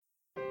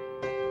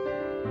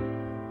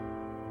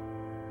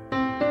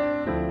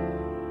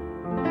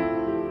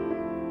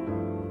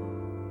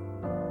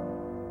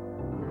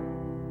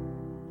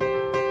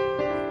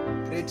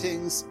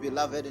Greetings,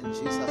 beloved, in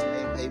Jesus'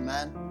 name,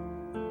 amen.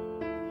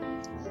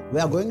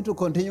 We are going to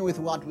continue with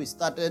what we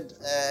started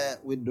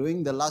with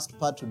doing the last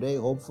part today,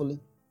 hopefully.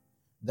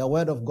 The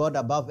Word of God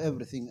above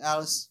everything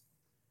else.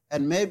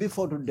 And maybe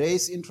for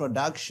today's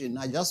introduction,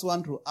 I just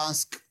want to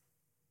ask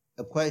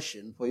a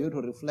question for you to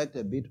reflect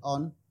a bit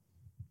on.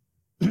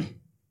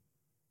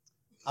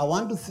 I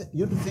want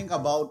you to think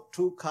about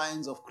two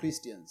kinds of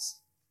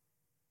Christians.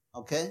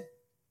 Okay?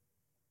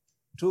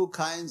 Two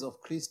kinds of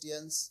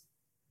Christians,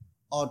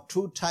 or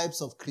two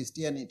types of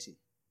Christianity.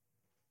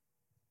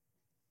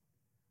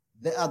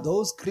 There are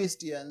those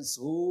Christians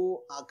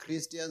who are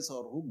Christians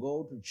or who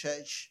go to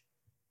church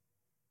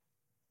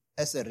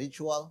as a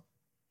ritual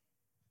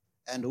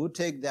and who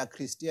take their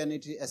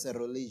Christianity as a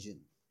religion.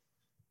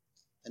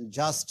 And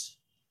just,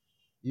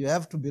 you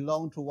have to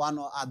belong to one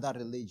or other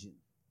religion.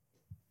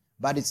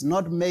 But it's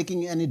not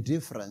making any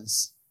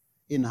difference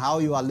in how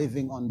you are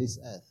living on this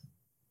earth.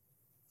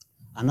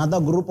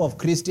 Another group of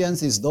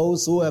Christians is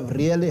those who have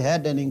really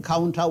had an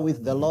encounter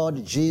with the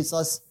Lord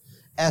Jesus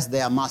as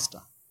their master.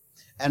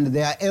 And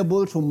they are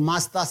able to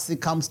master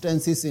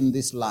circumstances in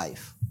this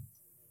life.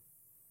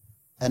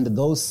 And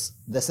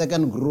the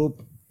second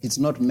group, it's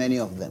not many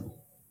of them.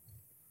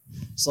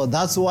 So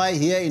that's why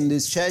here in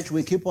this church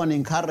we keep on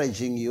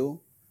encouraging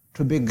you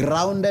to be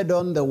grounded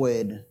on the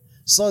Word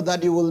so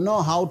that you will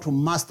know how to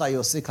master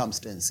your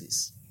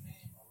circumstances.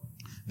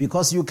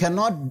 Because you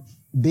cannot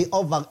be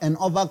an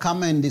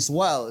overcomer in this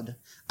world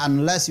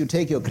unless you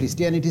take your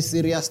Christianity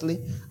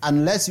seriously,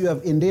 unless you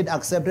have indeed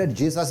accepted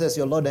Jesus as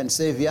your Lord and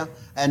Savior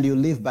and you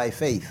live by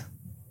faith.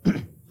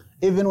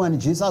 Even when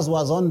Jesus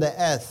was on the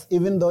earth,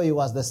 even though he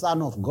was the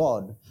Son of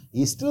God,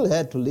 he still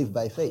had to live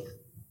by faith.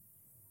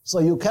 So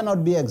you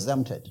cannot be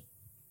exempted.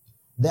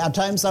 There are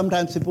times,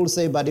 sometimes people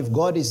say, but if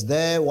God is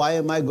there, why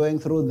am I going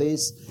through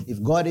this?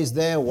 If God is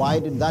there, why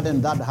did that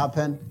and that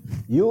happen?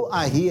 You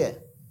are here,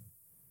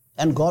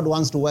 and God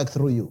wants to work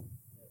through you.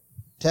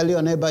 Tell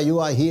your neighbor, you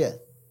are here.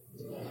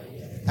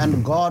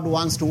 And God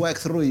wants to work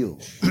through you.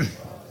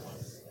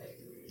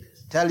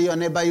 Tell your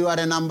neighbor, you are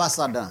an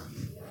ambassador.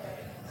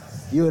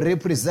 You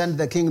represent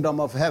the kingdom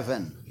of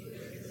heaven.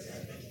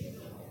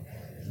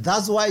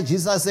 That's why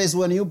Jesus says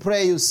when you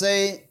pray, you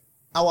say,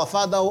 Our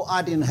Father who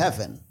art in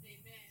heaven,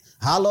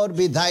 hallowed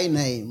be thy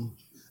name.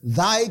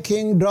 Thy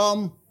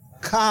kingdom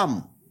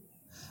come.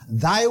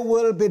 Thy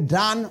will be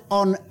done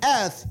on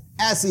earth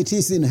as it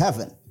is in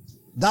heaven.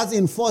 That's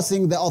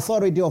enforcing the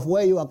authority of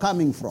where you are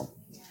coming from.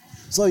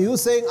 So you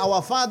saying,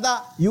 Our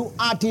Father, you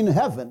art in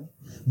heaven,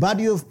 but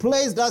you've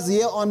placed us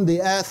here on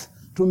the earth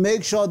to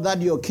make sure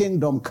that your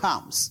kingdom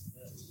comes.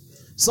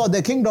 So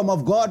the kingdom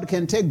of God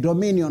can take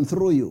dominion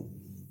through you.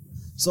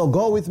 So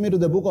go with me to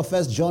the book of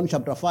 1 John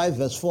chapter 5,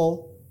 verse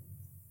 4,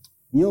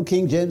 New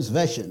King James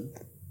Version.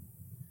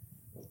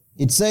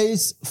 It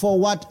says, For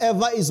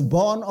whatever is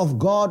born of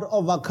God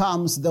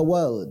overcomes the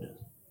world.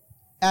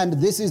 And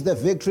this is the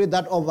victory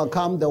that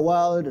overcomes the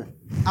world,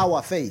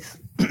 our faith.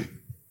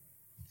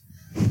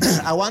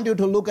 I want you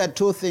to look at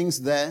two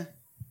things there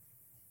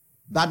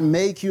that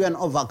make you an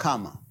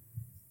overcomer.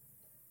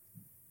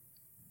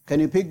 Can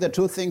you pick the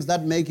two things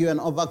that make you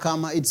an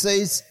overcomer? It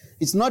says,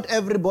 it's not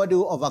everybody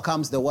who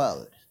overcomes the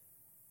world.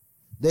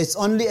 There's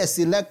only a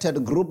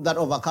selected group that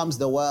overcomes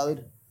the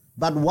world.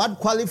 But what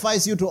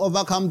qualifies you to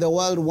overcome the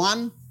world?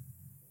 One,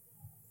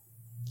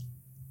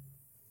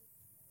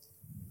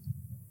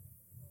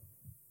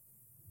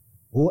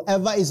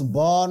 whoever is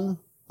born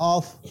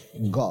of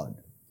God.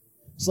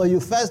 So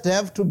you first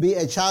have to be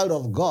a child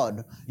of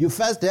God. You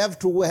first have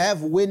to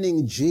have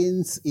winning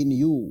genes in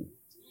you.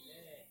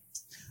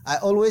 I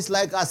always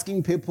like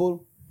asking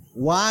people,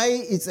 why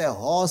is a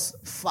horse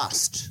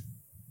fast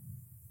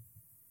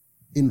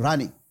in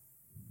running?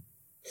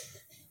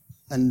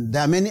 And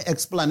there are many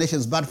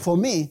explanations, but for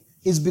me,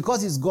 it's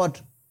because it's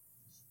got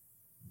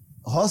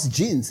horse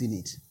genes in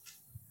it.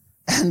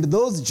 And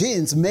those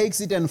genes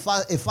makes it a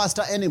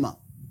faster animal.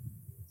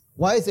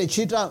 Why is a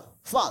cheetah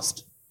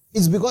fast?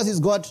 It's because it's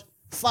got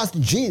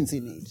fast genes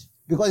in it.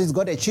 Because it's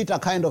got a cheetah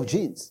kind of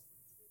genes.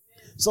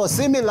 So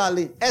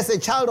similarly, as a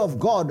child of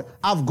God,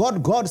 I've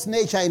got God's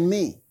nature in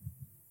me.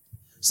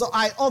 So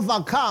I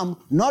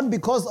overcome not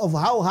because of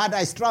how hard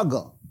I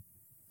struggle.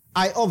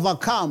 I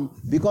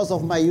overcome because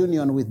of my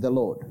union with the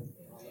Lord.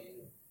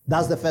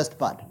 That's the first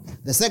part.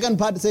 The second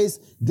part says,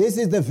 this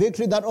is the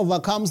victory that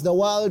overcomes the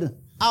world,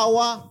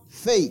 our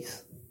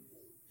faith.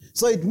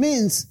 So it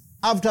means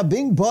after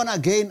being born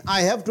again,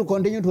 I have to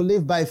continue to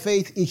live by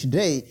faith each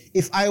day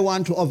if I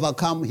want to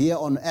overcome here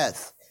on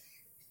earth.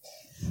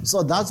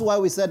 So that's why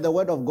we said the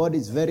Word of God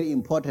is very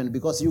important,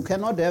 because you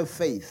cannot have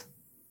faith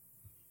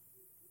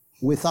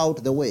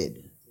without the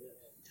Word.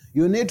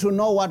 You need to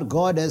know what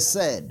God has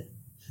said.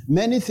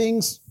 Many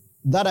things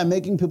that are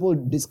making people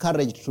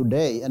discouraged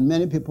today and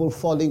many people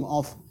falling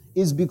off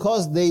is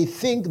because they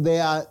think they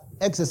are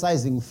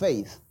exercising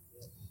faith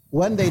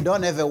when they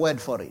don't have a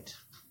word for it.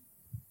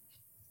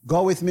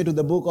 Go with me to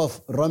the book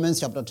of Romans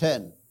chapter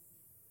 10,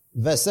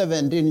 verse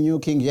 17, New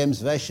King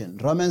James Version.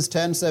 Romans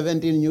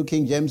 10:17, New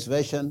King James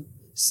Version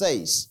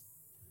says,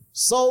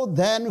 So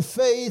then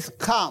faith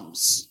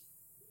comes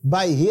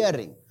by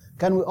hearing.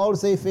 Can we all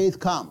say faith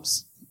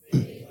comes?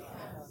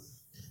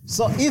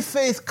 So if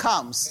faith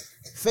comes,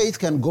 faith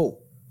can go.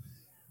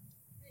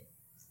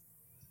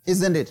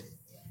 Isn't it?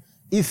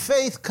 If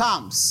faith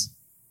comes,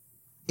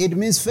 it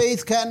means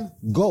faith can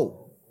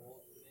go.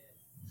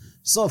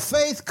 So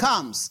faith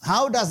comes.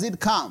 How does it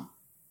come?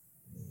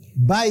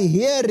 By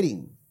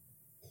hearing.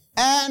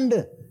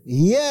 And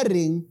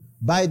hearing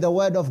by the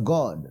word of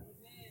God.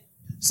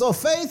 So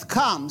faith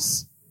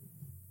comes,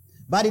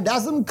 but it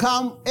doesn't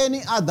come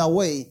any other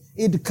way.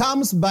 It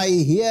comes by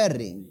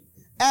hearing.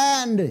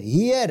 And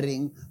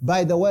hearing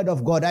by the word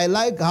of God. I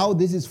like how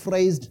this is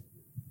phrased,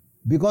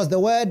 because the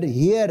word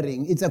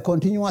hearing, it's a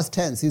continuous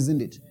tense,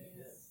 isn't it?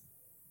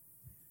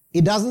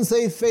 It doesn't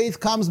say faith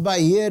comes by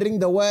hearing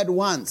the word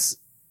once.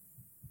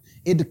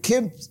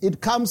 It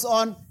comes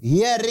on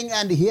hearing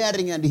and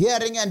hearing and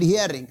hearing and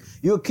hearing.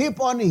 You keep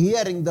on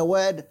hearing the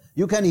word.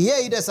 You can hear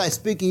it as I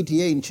speak it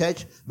here in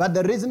church. But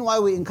the reason why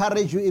we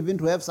encourage you even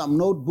to have some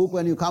notebook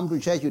when you come to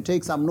church, you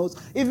take some notes.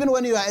 Even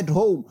when you are at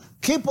home,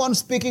 keep on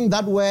speaking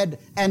that word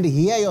and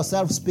hear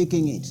yourself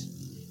speaking it.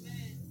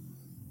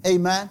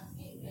 Amen?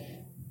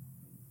 Amen.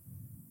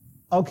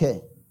 Okay.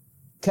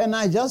 Can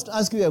I just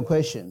ask you a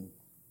question?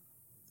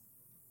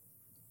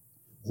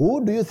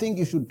 Who do you think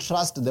you should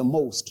trust the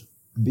most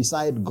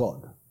beside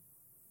God?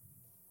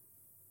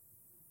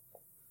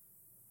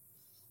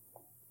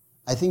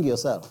 I think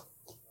yourself.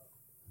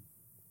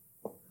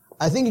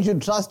 I think you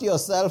should trust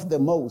yourself the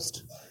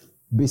most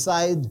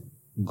beside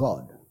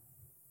God.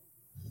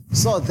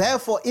 So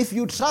therefore, if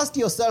you trust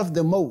yourself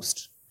the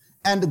most,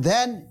 and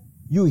then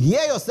you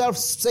hear yourself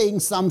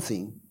saying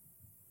something,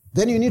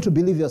 then you need to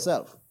believe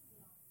yourself.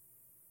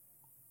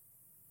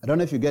 I don't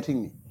know if you're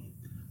getting me.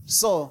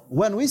 So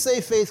when we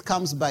say faith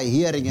comes by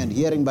hearing and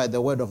hearing by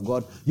the word of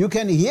God, you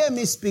can hear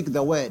me speak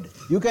the word.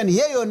 You can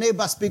hear your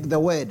neighbor speak the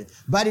word.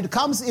 But it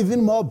comes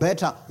even more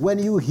better when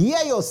you hear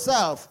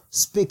yourself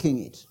speaking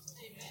it.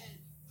 Amen.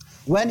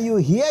 When you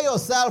hear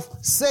yourself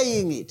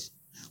saying it.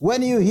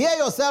 When you hear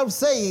yourself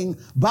saying,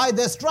 by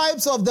the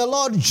stripes of the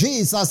Lord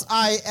Jesus,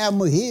 I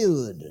am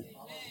healed. Amen.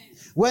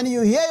 When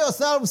you hear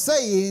yourself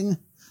saying,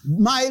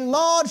 my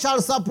Lord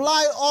shall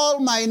supply all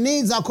my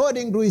needs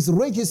according to his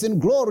riches in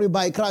glory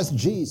by Christ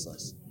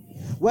Jesus.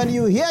 When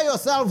you hear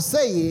yourself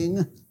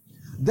saying,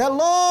 the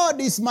Lord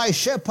is my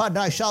shepherd,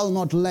 I shall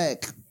not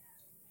lack.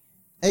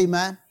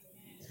 Amen.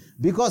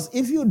 Because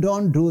if you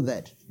don't do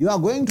that, you are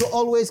going to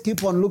always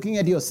keep on looking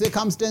at your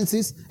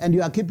circumstances, and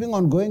you are keeping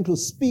on going to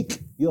speak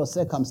your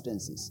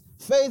circumstances.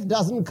 Faith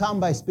doesn't come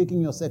by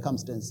speaking your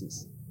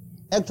circumstances.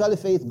 Actually,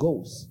 faith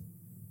goes.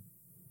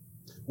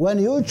 When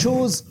you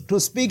choose to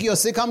speak your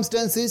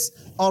circumstances,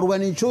 or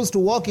when you choose to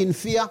walk in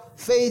fear,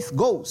 faith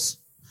goes.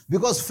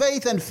 Because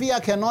faith and fear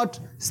cannot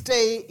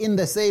stay in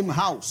the same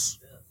house.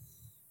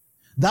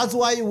 That's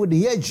why you would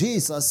hear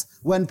Jesus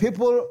when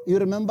people, you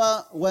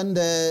remember when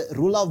the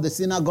ruler of the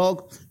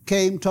synagogue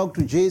came, talked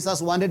to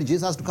Jesus, wanted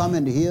Jesus to come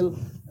and heal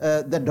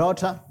the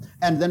daughter.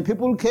 And then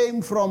people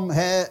came from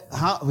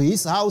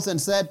his house and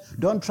said,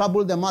 don't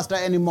trouble the master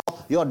anymore.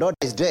 Your daughter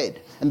is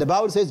dead. And the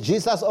Bible says,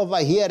 Jesus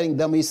overhearing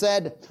them, he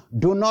said,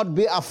 do not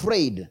be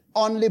afraid,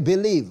 only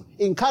believe.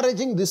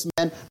 Encouraging this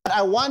man, but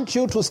I want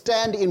you to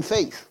stand in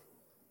faith.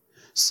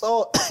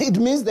 So it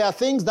means there are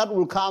things that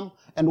will come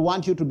and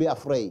want you to be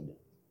afraid.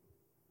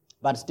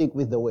 But stick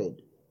with the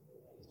word.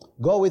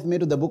 Go with me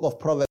to the book of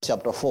Proverbs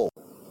chapter 4.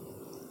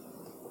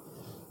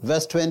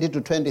 Verse 20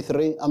 to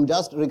 23. I'm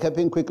just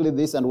recapping quickly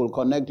this and we'll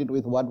connect it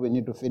with what we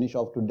need to finish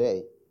off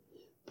today.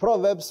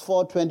 Proverbs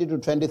 4, 20 to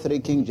 23,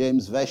 King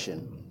James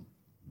Version.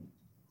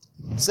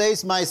 It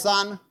says, my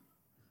son,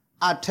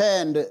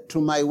 attend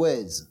to my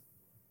words.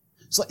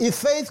 So if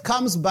faith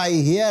comes by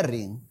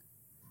hearing,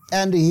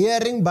 and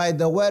hearing by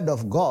the word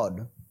of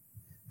God,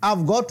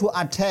 I've got to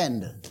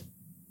attend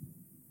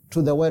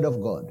to the word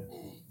of God.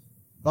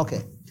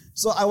 Okay.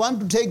 So I want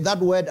to take that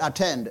word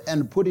attend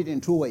and put it in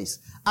two ways.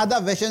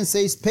 Other version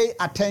says pay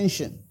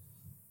attention.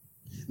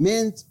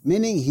 Meaning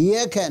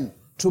hearken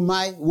to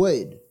my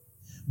word.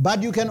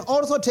 But you can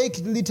also take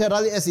it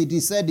literally as it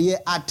is said here,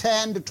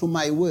 attend to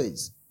my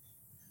words.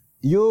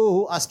 You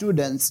who are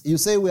students, you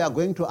say we are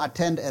going to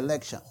attend a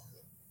lecture.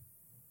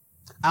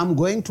 I'm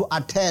going to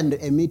attend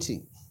a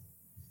meeting.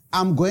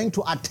 I'm going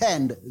to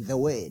attend the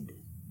word.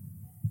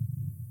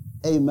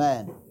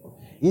 Amen.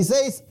 He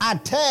says,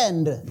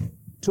 attend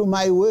to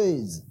my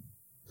words.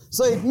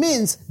 So it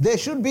means there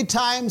should be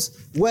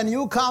times when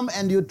you come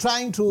and you're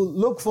trying to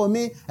look for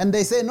me and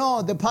they say,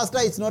 no, the pastor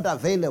is not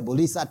available.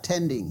 He's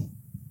attending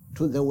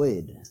to the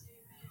word.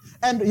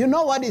 And you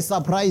know what is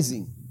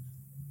surprising?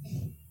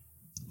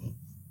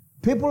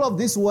 People of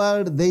this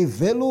world, they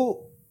value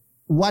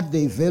what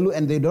they value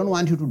and they don't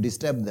want you to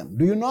disturb them.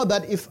 Do you know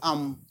that if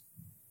I'm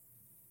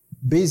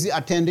busy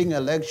attending a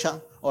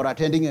lecture or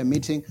attending a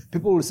meeting,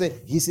 people will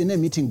say, he's in a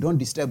meeting, don't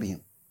disturb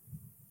him.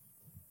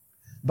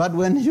 But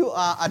when you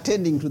are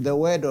attending to the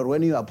word or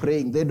when you are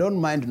praying, they don't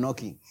mind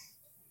knocking.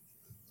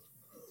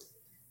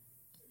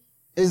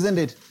 Isn't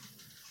it?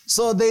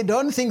 So they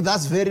don't think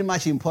that's very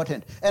much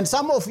important. And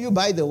some of you,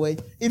 by the way,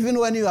 even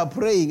when you are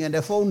praying and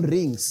the phone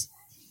rings,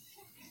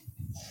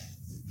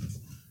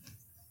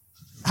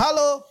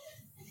 hello?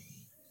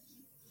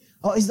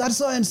 Oh, is that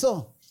so and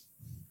so?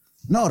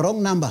 No,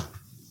 wrong number.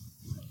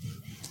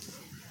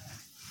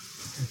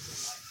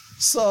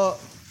 So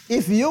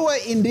if you were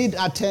indeed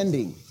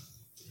attending,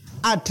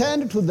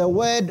 attend to the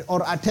word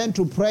or attend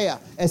to prayer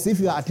as if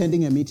you are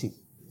attending a meeting.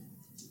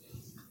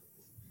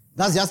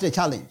 That's just a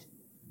challenge.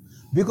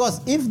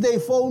 Because if they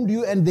phoned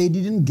you and they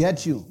didn't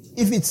get you,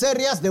 if it's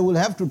serious, they will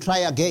have to try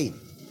again.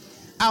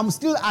 I'm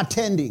still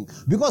attending.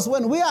 Because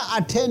when we are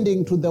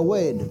attending to the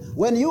word,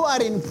 when you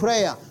are in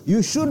prayer,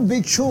 you should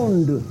be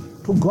tuned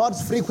to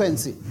God's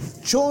frequency,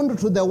 tuned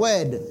to the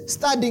word,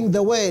 studying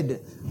the word,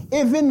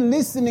 even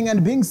listening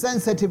and being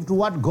sensitive to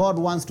what God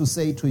wants to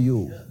say to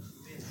you.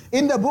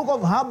 In the book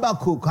of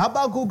Habakkuk,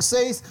 Habakkuk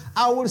says,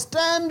 I will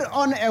stand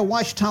on a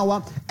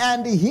watchtower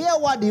and hear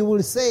what he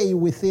will say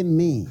within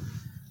me.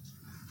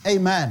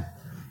 Amen.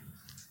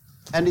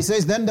 And he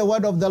says, then the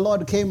word of the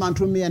Lord came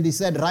unto me and he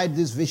said, write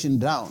this vision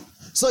down.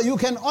 So you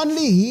can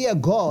only hear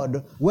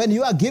God when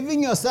you are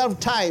giving yourself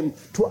time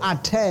to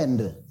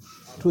attend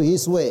to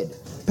his word.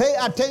 Pay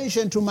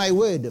attention to my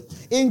word.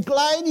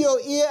 Incline your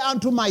ear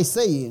unto my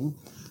saying.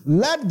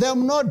 Let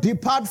them not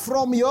depart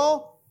from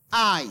your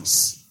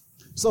eyes.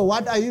 So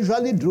what I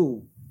usually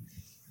do,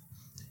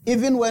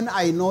 even when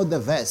I know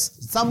the verse,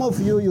 some of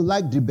you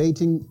like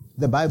debating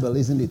the Bible,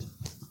 isn't it?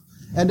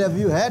 And have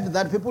you heard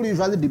that people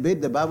usually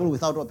debate the Bible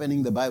without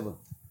opening the Bible?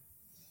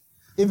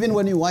 Even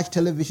when you watch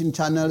television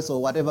channels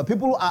or whatever,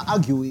 people are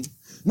arguing.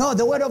 No,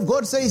 the word of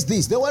God says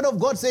this. The word of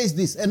God says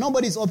this. And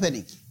nobody's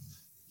opening.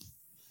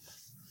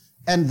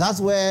 And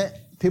that's where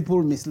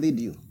people mislead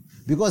you.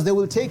 Because they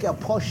will take a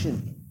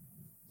portion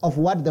of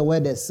what the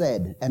word has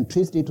said and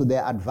twist it to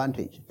their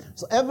advantage.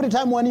 So every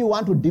time when you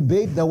want to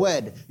debate the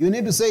word, you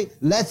need to say,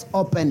 let's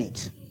open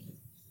it.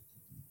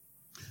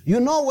 You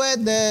know where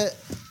the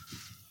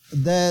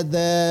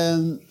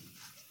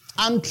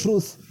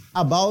untruth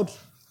about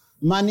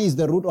money is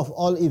the root of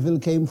all evil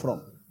came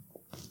from?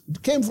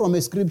 It came from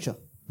a scripture.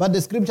 But the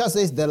scripture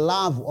says the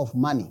love of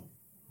money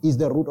is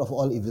the root of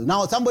all evil.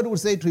 Now somebody will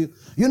say to you,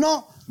 you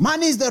know,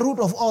 money is the root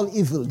of all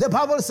evil. The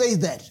Bible says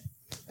that.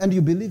 And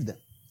you believe them.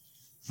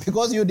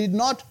 Because you did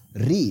not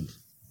read.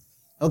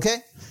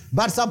 Okay?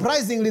 But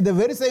surprisingly, the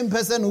very same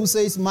person who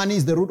says money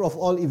is the root of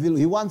all evil,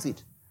 he wants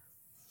it.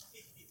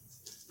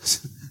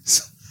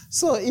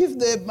 So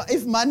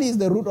if money is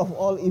the root of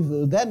all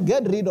evil, then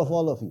get rid of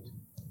all of it.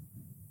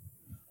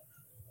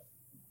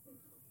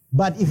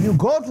 But if you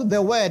go to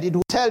the word, it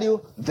will tell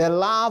you the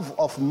love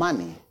of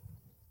money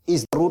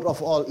is the root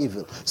of all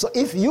evil. So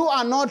if you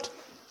are not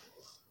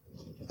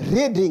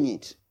reading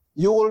it,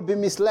 you will be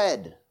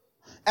misled.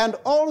 And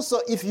also,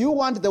 if you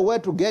want the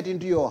word to get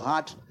into your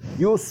heart,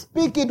 you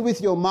speak it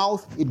with your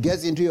mouth, it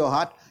gets into your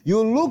heart.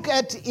 You look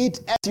at it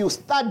as you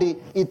study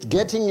it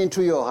getting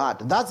into your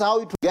heart. That's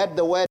how to get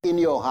the word in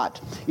your heart.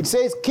 It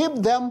says, keep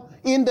them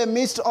in the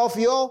midst of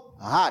your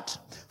heart.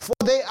 For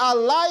they are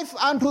life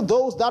unto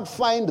those that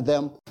find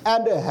them,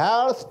 and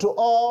health to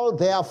all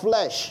their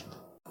flesh.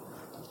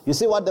 You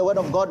see what the word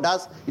of God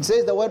does? It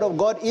says the word of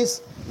God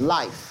is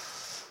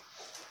life.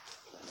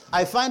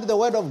 I find the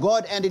word of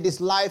God and it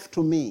is life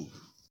to me.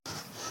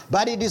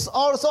 But it is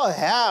also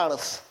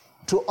health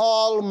to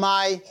all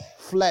my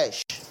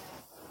flesh.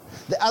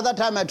 The other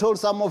time I told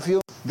some of you,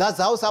 that's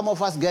how some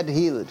of us get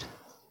healed.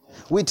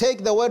 We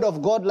take the word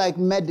of God like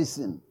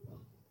medicine.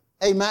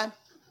 Amen?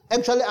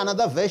 Actually,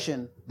 another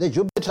version, the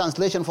Jubilee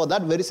translation for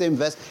that very same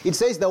verse, it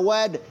says the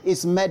word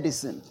is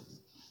medicine.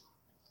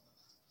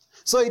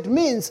 So it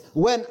means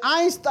when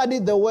I study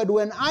the word,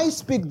 when I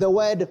speak the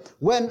word,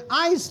 when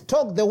I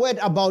talk the word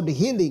about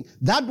healing,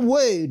 that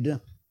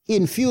word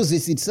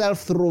infuses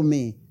itself through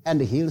me and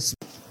heals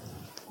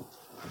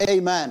me.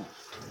 Amen.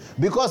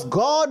 Because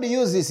God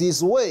uses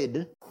his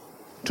word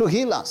to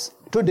heal us,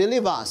 to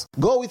deliver us.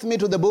 Go with me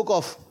to the book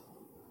of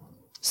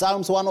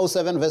Psalms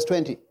 107 verse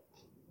 20.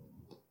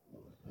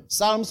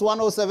 Psalms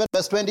 107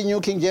 verse 20,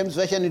 New King James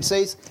Version, it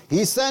says,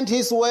 he sent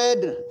his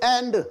word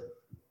and,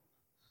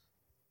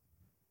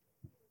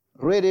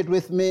 read it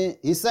with me,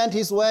 he sent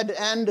his word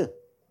and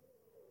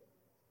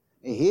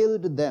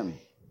healed them.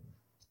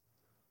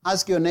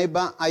 Ask your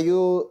neighbor,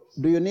 do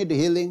you need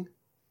healing?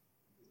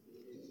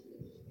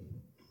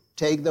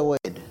 Take the word.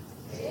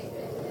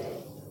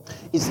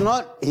 It's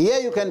not, here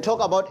you can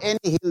talk about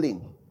any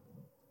healing.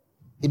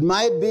 It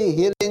might be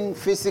healing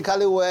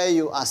physically where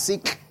you are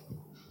sick,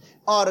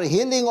 or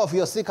healing of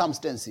your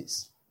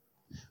circumstances,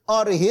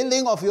 or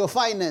healing of your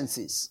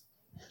finances,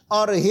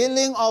 or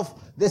healing of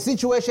the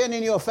situation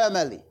in your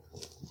family.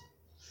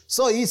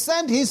 So he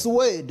sent his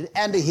word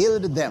and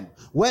healed them.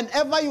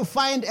 Whenever you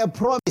find a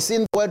promise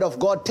in the word of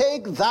God,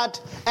 take that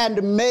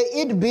and may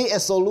it be a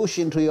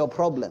solution to your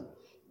problem.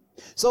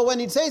 So when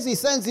it says he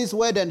sends his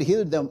word and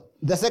healed them,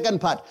 the second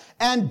part,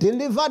 and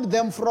delivered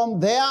them from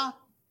their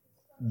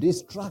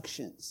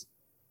destructions.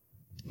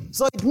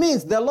 So it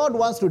means the Lord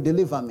wants to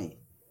deliver me.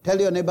 Tell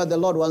your neighbor, the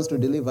Lord wants to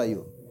deliver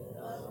you.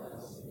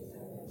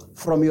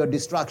 from your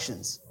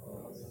distractions.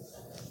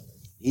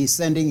 He's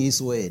sending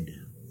his word.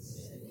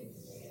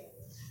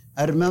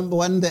 I remember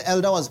when the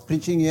elder was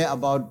preaching here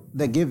about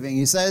the giving,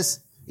 he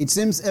says, it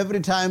seems every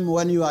time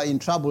when you are in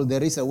trouble,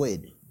 there is a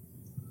word.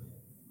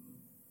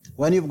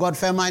 When you've got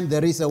famine,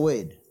 there is a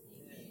word.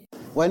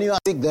 When you are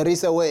sick, there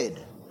is a word.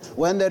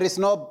 When there is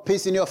no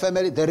peace in your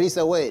family, there is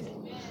a word.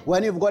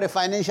 When you've got a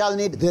financial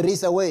need, there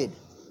is a word.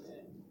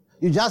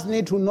 You just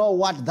need to know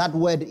what that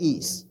word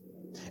is.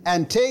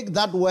 And take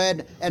that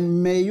word,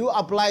 and may you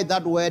apply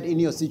that word in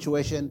your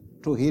situation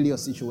to heal your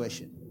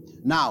situation.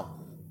 Now,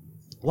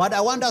 what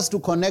I want us to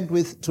connect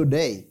with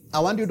today, I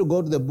want you to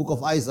go to the book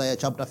of Isaiah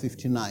chapter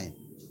 59.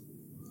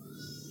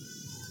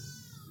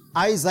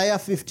 Isaiah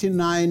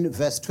 59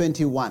 verse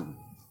 21.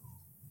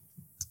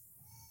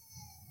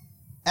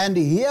 And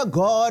here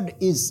God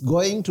is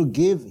going to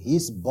give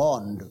his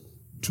bond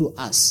to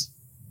us.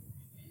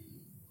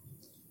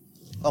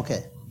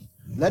 Okay,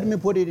 let me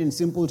put it in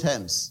simple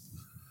terms.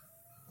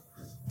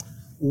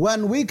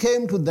 When we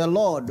came to the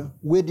Lord,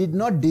 we did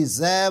not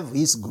deserve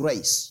his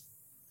grace.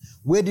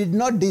 We did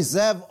not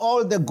deserve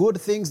all the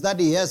good things that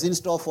he has in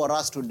store for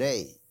us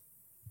today.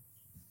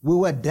 We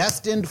were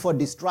destined for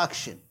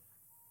destruction.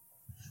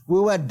 We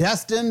were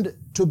destined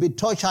to be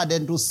tortured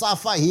and to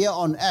suffer here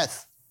on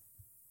earth.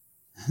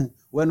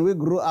 When we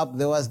grew up,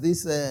 there was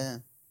this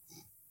a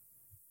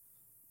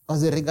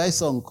reggae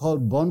song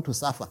called Born to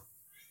Suffer.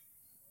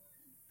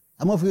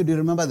 Some of you, do you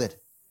remember that?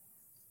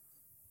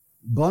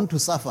 Born to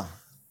Suffer.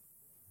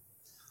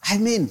 I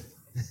mean,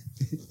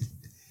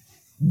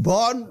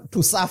 born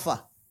to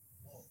suffer.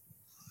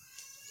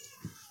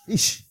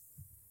 Ish.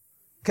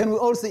 Can we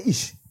all say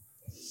ish?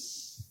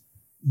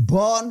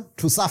 Born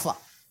to suffer.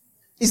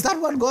 Is that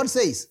what God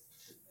says?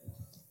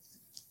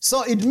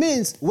 So it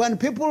means when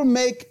people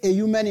make a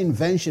human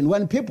invention,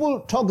 when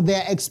people talk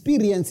their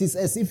experiences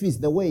as if it's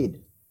the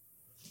word,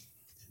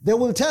 they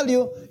will tell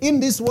you, in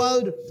this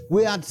world,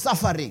 we are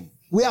suffering.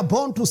 We are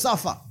born to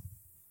suffer.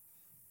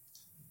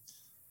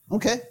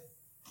 Okay?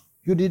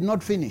 You did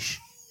not finish.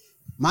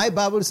 My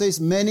Bible says,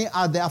 many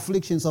are the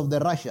afflictions of the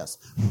righteous,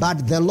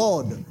 but the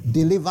Lord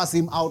delivers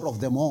him out of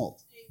them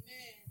all.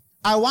 Amen.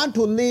 I want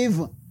to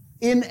live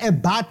in a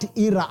bad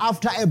era,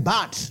 after a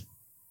bad.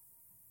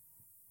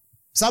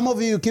 Some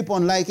of you keep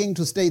on liking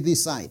to stay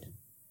this side.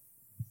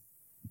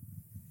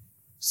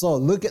 So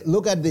look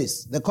at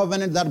this, the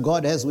covenant that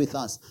God has with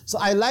us. So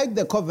I like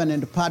the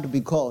covenant part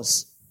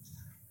because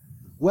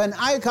when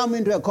I come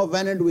into a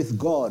covenant with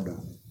God,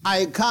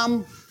 I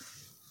come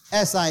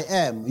as I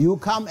am. You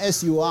come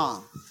as you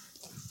are.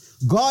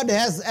 God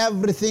has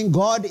everything.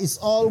 God is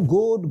all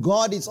good.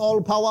 God is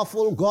all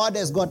powerful. God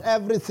has got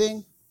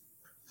everything.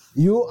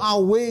 You are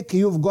weak.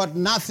 You've got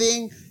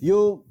nothing.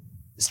 You're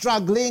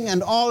struggling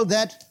and all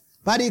that.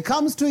 But he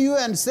comes to you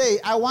and say,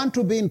 I want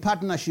to be in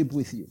partnership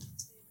with you.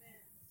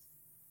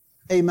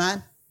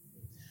 Amen.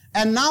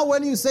 And now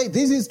when you say,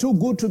 this is too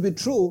good to be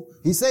true,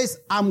 he says,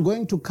 I'm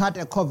going to cut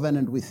a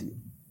covenant with you.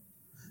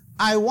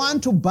 I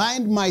want to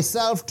bind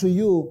myself to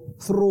you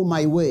through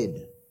my word.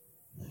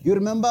 You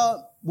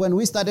remember when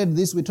we started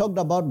this, we talked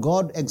about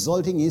God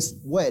exalting his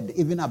word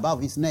even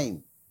above his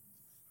name.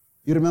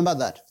 You remember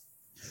that?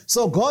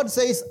 So God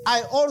says,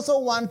 I also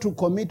want to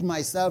commit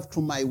myself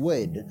to my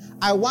word.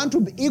 I want to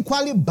be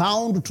equally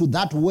bound to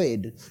that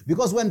word.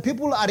 Because when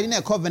people are in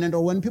a covenant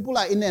or when people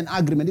are in an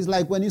agreement, it's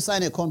like when you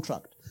sign a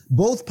contract.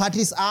 Both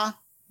parties are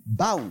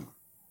bound.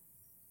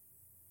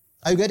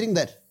 Are you getting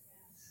that?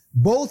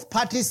 Both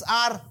parties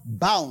are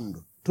bound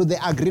to the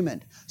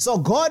agreement. So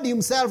God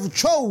himself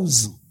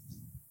chose,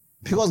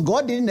 because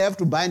God didn't have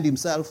to bind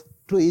himself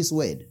to his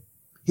word.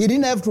 He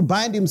didn't have to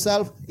bind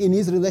himself in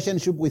his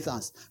relationship with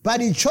us. But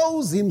he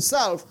chose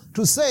himself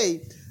to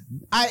say,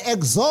 I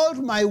exalt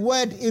my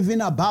word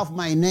even above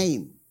my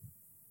name.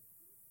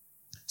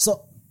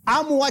 So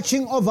I'm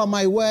watching over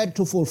my word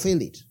to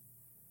fulfill it.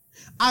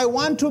 I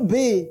want to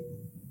be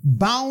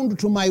bound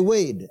to my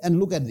word. And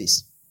look at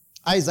this.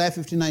 Isaiah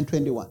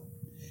 59:21.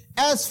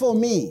 As for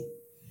me,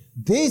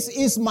 this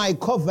is my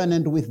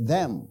covenant with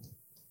them.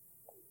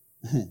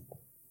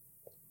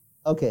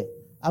 Okay,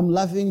 I'm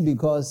laughing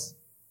because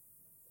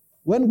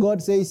when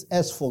God says,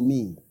 as for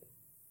me,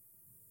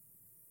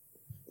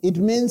 it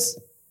means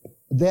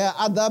there are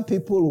other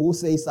people who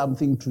say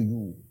something to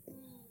you.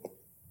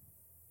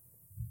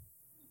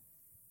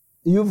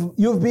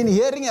 You've been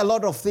hearing a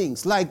lot of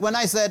things. Like when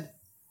I said,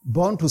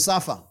 born to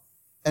suffer,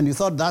 and you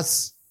thought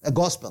that's a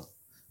gospel.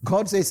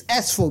 God says,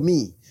 as for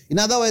me. In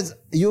other words,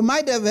 you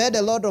might have heard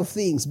a lot of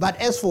things, but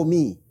as for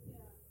me.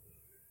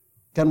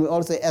 Can we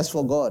all say, as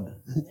for God?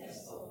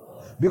 As for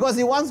God. Because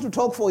he wants to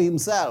talk for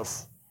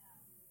himself.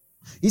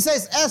 He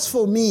says, as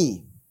for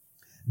me,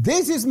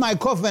 this is my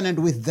covenant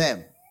with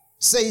them,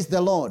 says the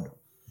Lord.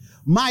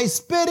 My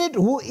spirit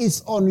who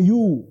is on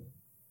you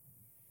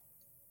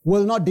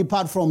will not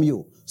depart from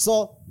you.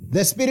 So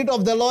the spirit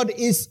of the Lord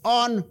is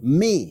on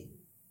me.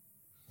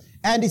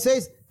 And he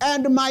says,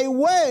 and my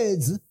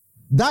words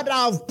that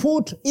I've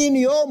put in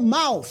your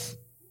mouth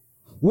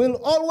will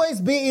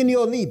always be in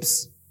your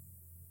lips.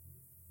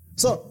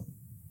 So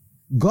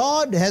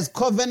God has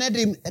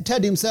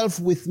covenanted himself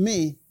with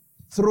me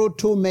through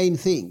two main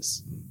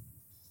things.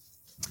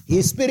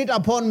 His Spirit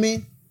upon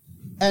me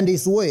and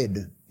his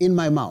word in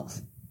my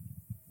mouth.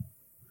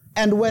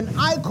 And when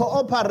I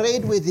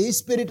cooperate with his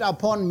Spirit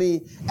upon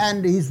me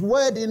and his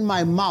word in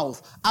my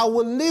mouth, I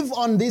will live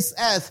on this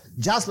earth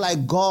just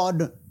like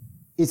God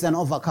is an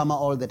overcomer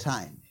all the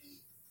time.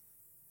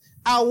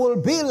 I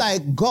will be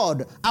like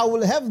God. I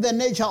will have the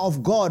nature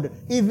of God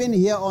even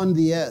here on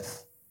the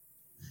earth.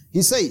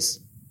 He says,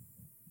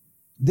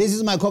 this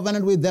is my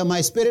covenant with them.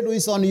 My Spirit who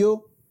is on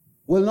you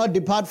will not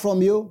depart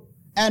from you.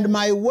 And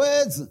my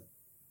words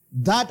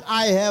that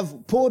I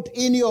have put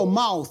in your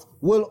mouth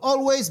will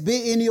always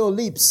be in your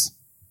lips,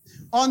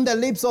 on the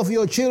lips of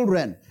your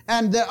children,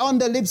 and on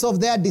the lips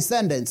of their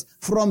descendants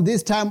from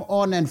this time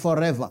on and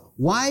forever.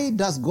 Why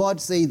does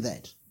God say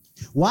that?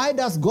 Why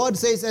does God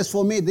say, as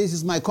for me, this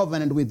is my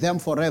covenant with them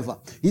forever?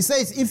 He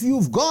says, if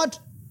you've got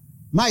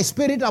my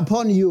Spirit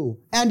upon you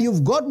and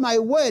you've got my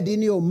word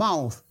in your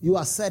mouth, you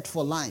are set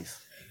for life.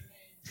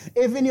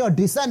 Even your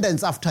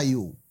descendants after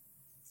you.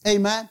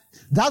 Amen.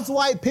 That's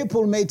why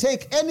people may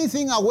take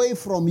anything away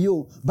from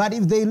you, but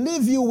if they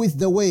leave you with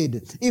the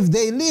word, if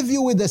they leave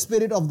you with the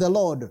Spirit of the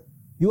Lord,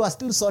 you are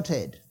still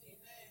sorted.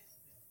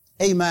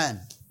 Amen.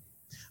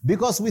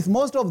 Because with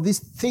most of these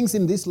things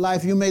in this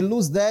life, you may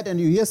lose that,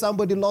 and you hear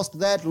somebody lost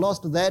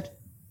that.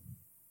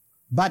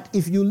 But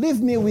if you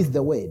leave me with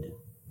the word,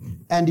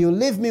 and you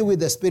leave me with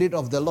the Spirit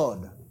of the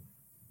Lord,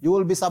 you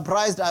will be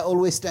surprised I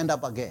always stand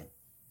up again.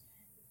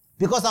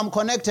 Because I'm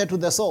connected to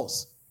the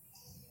source.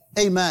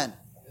 Amen.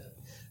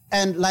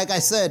 And like I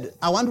said,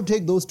 I want to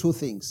take those two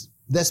things.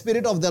 The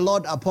Spirit of the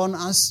Lord upon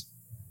us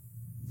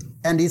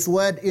and his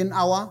word in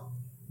our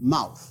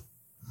mouth.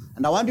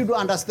 And I want you to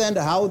understand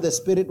how the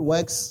Spirit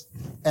works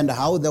and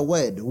how the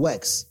word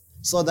works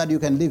so that you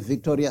can live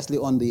victoriously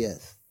on the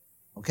earth.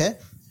 Okay?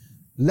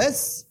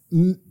 Let's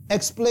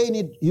explain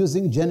it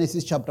using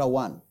Genesis chapter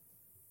 1.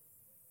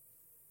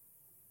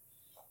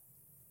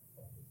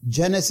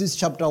 Genesis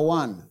chapter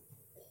 1.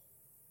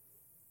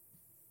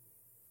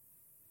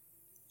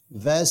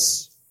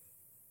 Verse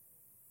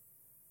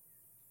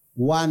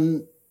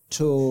 1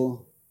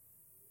 to...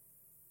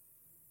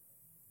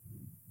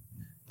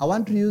 I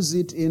want to use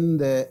it in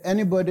the...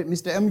 Anybody,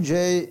 Mr.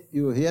 MJ,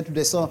 you're here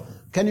today. So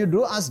can you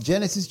do us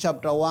Genesis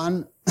chapter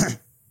 1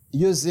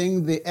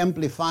 using the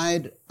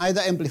Amplified,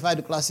 either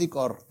Amplified Classic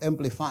or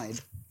Amplified?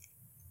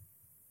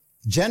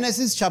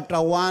 Genesis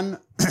chapter 1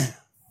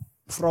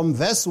 from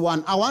verse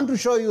 1. I want to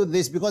show you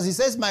this because he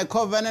says, my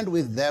covenant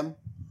with them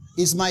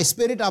is my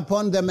Spirit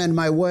upon them and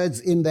my words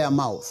in their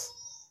mouth.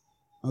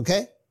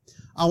 Okay?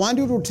 I want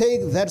you to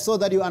take that so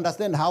that you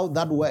understand how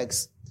that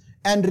works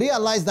and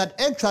realize that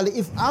actually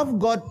if I've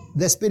got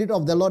the Spirit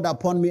of the Lord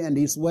upon me and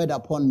his word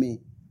upon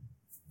me,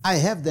 I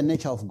have the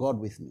nature of God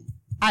with me.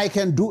 I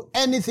can do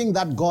anything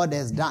that God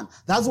has done.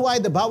 That's why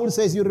the Bible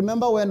says, you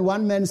remember when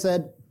one man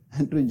said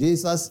to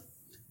Jesus,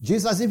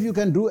 Jesus, if you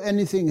can do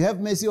anything, have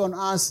mercy on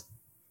us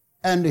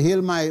and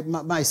heal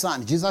my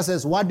son. Jesus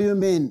says, what do you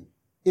mean?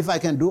 If I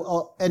can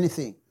do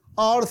anything.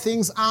 All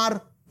things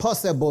are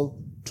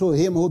possible to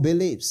him who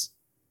believes.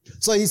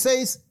 So he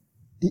says,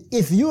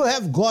 if you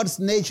have God's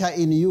nature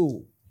in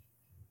you,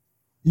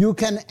 you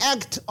can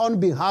act on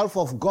behalf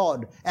of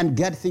God and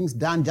get things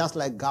done just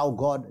like how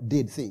God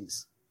did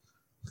things.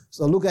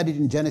 So look at it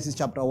in Genesis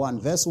chapter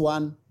 1, verse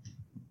 1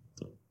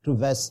 to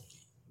verse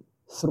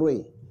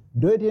 3.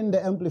 Do it in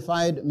the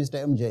Amplified,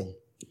 Mr. MJ.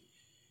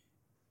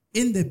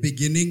 In the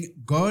beginning,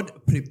 God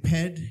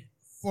prepared,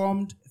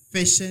 formed,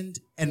 fashioned,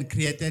 and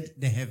created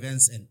the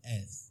heavens and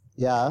earth.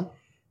 Yeah.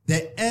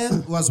 The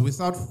earth was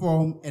without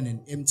form and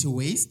an empty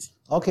waste.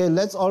 Okay,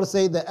 let's all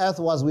say the earth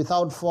was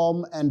without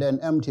form and an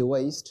empty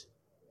waste.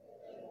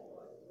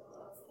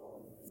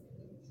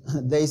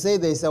 They say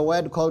there's a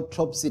word called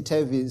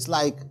topsy-turvy. It's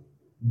like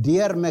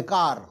dear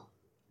mekar.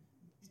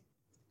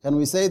 Can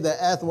we say the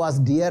earth was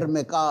dear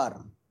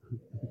mekar?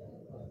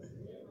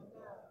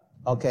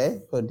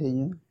 Okay,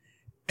 continue.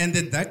 And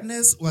the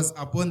darkness was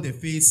upon the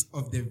face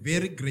of the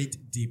very great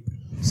deep.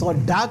 So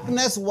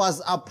darkness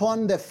was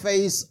upon the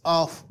face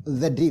of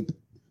the deep.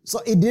 So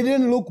it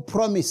didn't look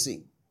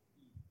promising.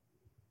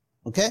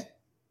 Okay?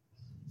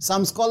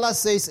 Some scholars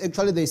say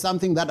actually there's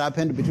something that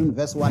happened between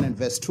verse 1 and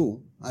verse 2.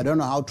 I don't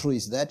know how true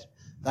is that.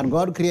 That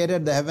God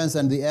created the heavens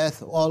and the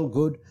earth, all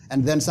good,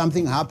 and then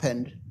something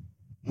happened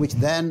which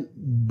then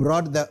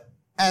brought the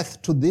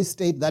earth to this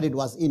state that it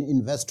was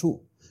in verse 2.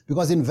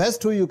 Because in verse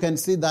 2 you can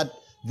see that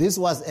this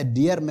was a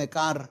dear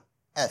mekar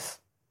earth.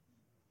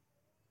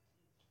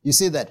 You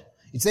see that?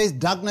 It says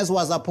darkness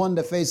was upon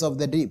the face of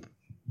the deep.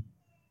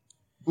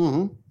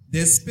 Mm-hmm.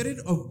 The Spirit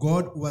of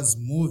God was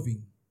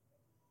moving,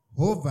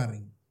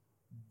 hovering,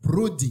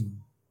 brooding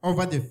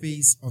over the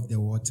face of the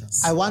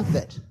waters. I want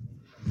that.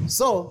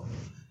 So,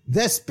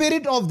 the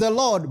Spirit of the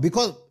Lord,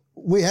 because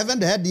we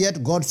haven't heard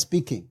yet God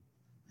speaking,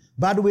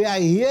 but we are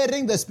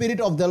hearing the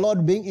Spirit of the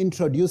Lord being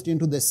introduced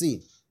into the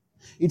scene.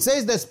 It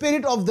says the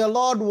Spirit of the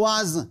Lord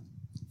was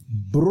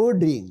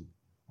brooding,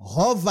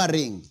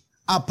 hovering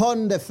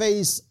upon the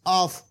face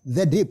of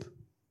the deep.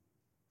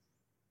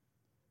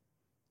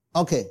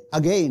 Okay,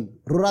 again,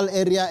 rural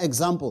area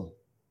example.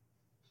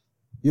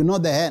 You know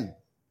the hen.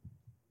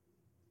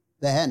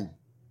 The hen.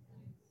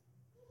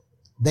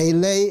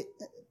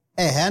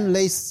 A hen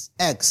lays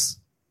eggs.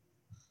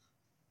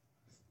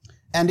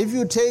 And if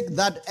you take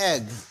that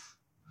egg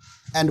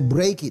and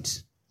break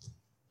it,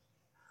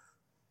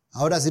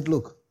 how does it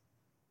look?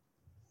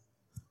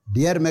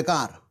 Dear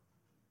Mekar,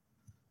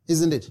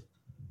 isn't it?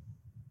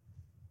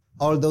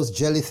 All those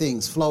jelly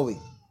things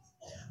flowing.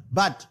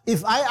 But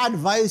if I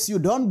advise you,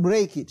 don't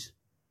break it.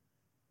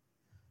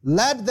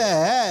 Let the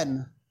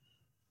hen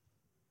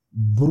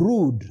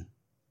brood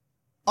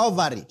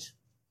over it.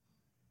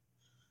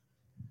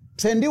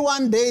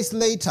 21 days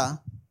later,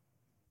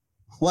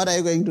 what are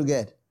you going to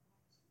get?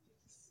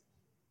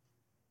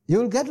 You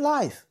will get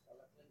life.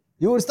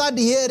 You will start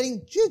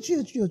hearing choo,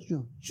 choo, choo,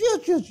 choo, choo,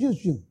 choo, choo,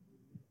 choo.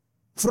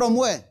 From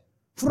where?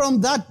 From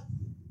that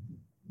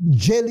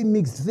jelly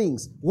mixed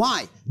things.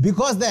 Why?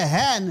 Because the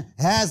hen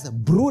has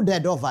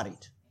brooded over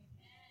it.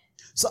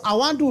 So I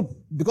want to,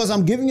 because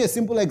I'm giving a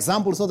simple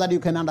example so that you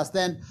can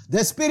understand,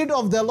 the Spirit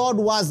of the Lord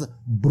was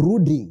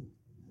brooding.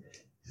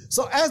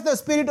 So as the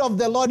Spirit of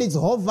the Lord is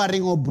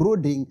hovering or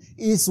brooding,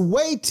 is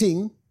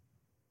waiting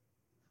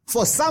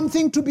for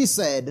something to be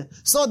said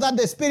so that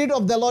the Spirit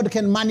of the Lord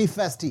can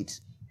manifest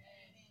it.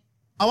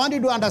 I want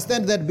you to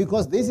understand that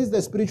because this is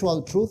the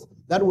spiritual truth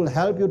that will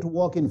help you to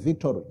walk in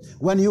victory.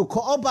 When you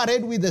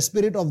cooperate with the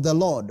Spirit of the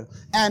Lord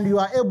and you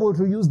are able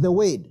to use the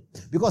word.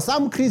 Because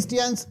some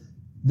Christians,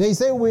 they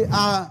say we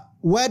are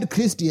word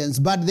Christians,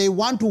 but they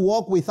want to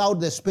walk without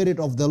the Spirit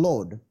of the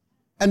Lord.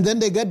 And then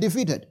they get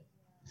defeated.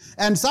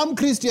 And some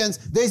Christians,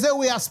 they say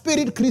we are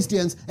spirit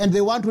Christians and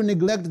they want to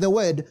neglect the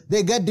word,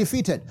 they get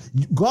defeated.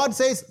 God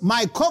says,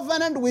 my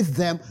covenant with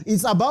them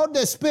is about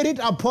the Spirit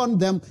upon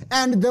them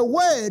and the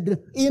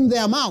word in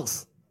their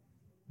mouth.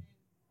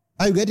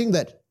 Are you getting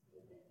that?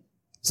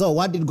 So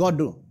what did God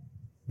do?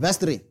 Verse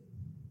 3.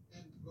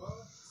 And God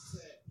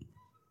said,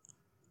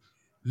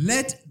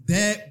 let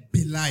there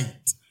be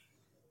light.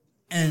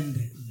 And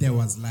there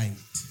was light.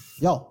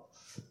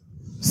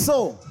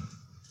 So,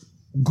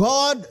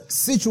 God's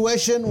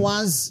situation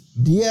was,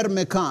 dear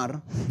Mekar,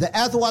 the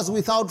earth was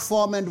without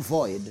form and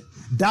void.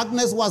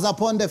 Darkness was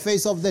upon the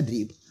face of the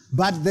deep,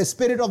 but the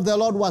Spirit of the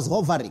Lord was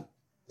hovering.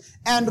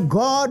 And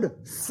God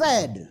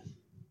said,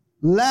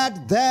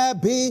 let there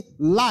be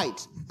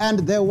light. And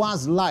there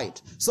was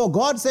light. So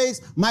God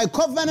says, my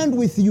covenant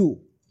with you,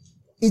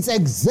 it's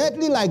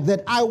exactly like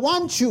that. I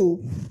want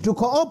you to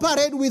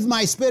cooperate with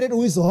my Spirit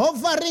who is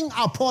hovering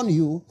upon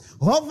you,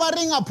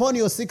 hovering upon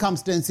your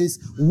circumstances,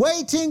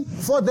 waiting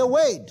for the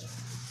word.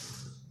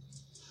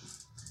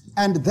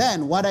 And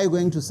then, what are you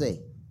going to say?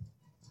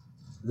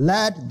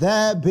 Let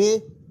there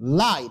be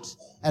light,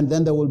 and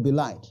then there will be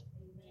light.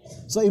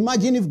 So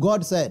imagine if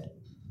God said,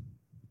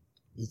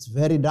 it's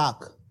very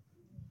dark.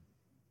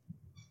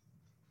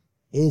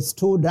 It's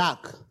too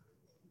dark.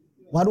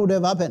 What would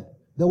have happened?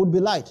 There would be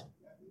light.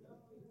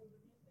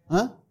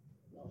 Huh?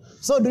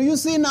 So do you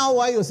see now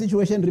why your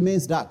situation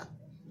remains dark?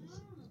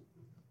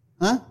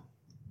 Huh?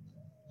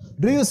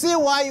 Do you see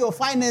why your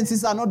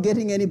finances are not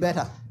getting any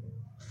better?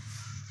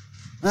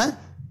 Huh?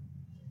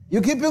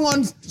 You're keeping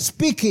on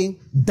speaking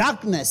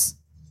darkness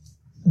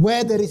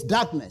where there is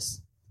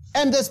darkness.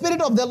 And the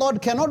Spirit of the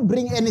Lord cannot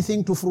bring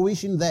anything to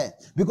fruition there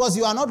because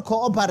you are not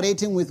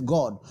cooperating with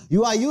God.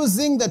 You are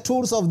using the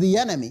tools of the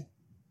enemy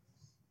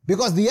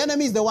because the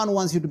enemy is the one who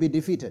wants you to be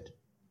defeated.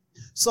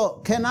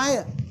 So can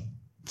I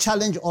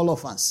challenge all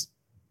of us?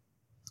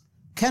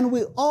 Can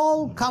we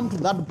all come to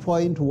that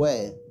point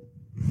where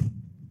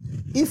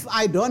if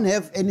I don't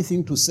have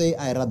anything to say,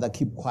 I rather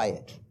keep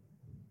quiet.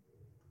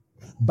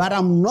 But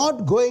I'm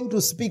not going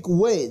to speak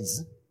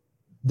words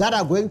that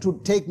are going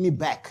to take me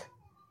back.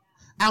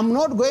 I'm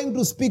not going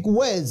to speak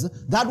words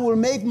that will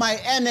make my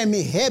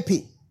enemy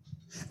happy.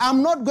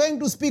 I'm not going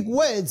to speak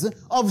words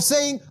of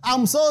saying,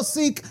 I'm so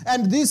sick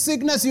and this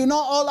sickness, you know,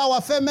 all our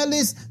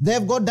families,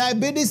 they've got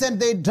diabetes and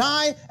they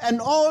die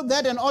and all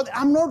that and all that.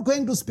 I'm not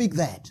going to speak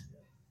that.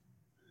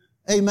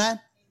 Amen.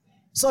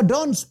 So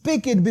don't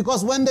speak it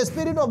because when the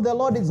Spirit of the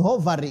Lord is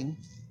hovering,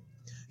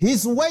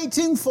 He's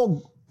waiting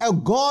for a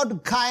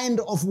God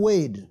kind of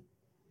word.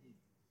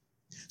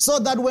 So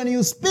that when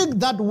you speak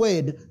that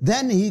word,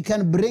 then He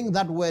can bring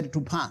that word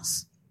to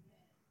pass.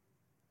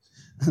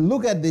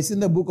 Look at this in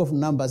the book of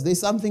Numbers. There's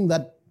something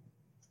that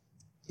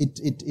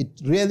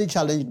it really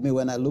challenged me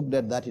when I looked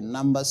at that in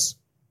Numbers.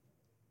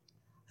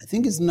 I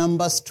think it's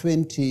Numbers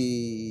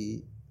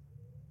 20.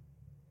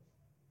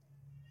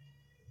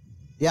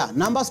 Yeah,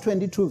 Numbers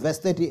 22, verse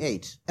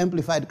 38,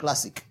 Amplified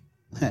Classic.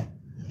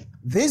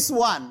 This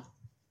one,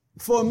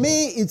 for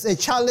me, it's a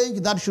challenge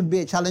that should be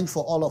a challenge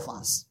for all of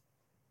us.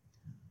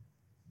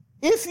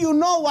 If you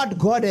know what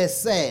God has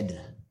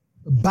said,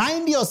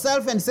 bind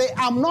yourself and say,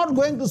 I'm not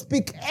going to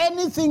speak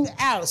anything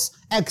else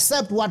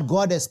except what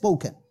God has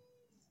spoken.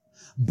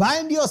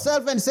 Bind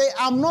yourself and say,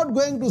 I'm not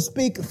going to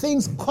speak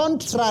things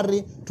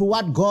contrary to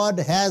what God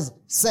has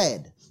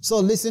said. So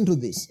listen to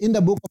this. In the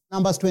book of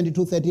Numbers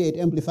 22:38,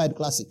 Amplified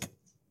Classic.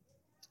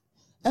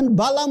 And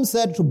Balaam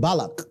said to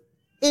Balak,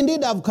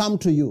 Indeed, I've come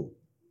to you.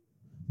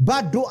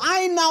 But do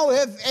I now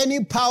have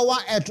any power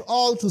at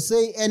all to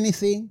say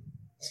anything?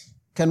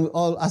 Can we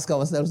all ask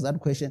ourselves that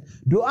question?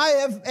 Do I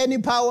have any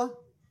power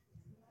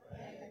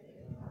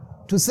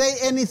to say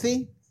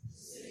anything?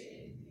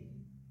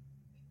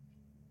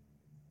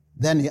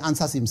 Then he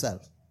answers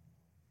himself.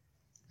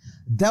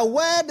 The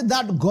word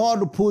that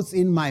God puts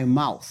in my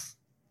mouth,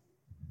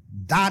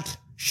 that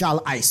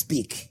shall I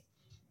speak.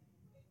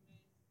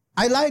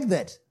 I like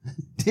that.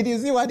 Did you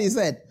see what he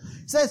said?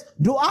 He says,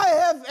 do I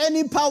have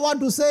any power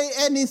to say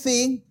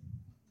anything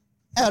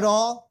at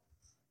all?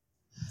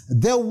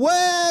 The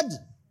word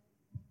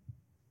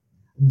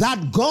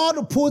that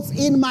God puts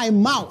in my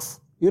mouth.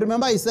 You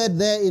remember he said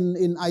there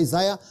in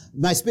Isaiah,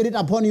 my spirit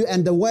upon you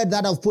and the word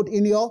that I've put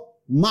in your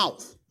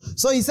mouth.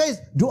 So he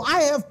says, do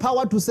I have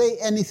power to say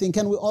anything?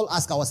 Can we all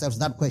ask ourselves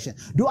that question?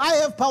 Do I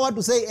have power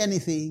to say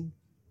anything?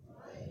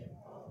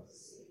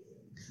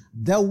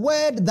 The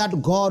word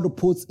that God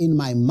puts in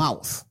my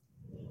mouth,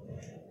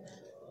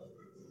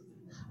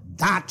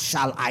 that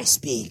shall I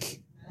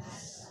speak.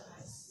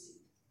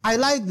 I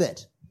like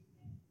that.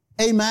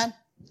 Amen.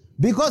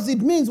 Because it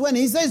means when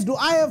he says, do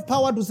I have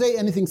power to say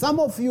anything? Some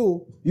of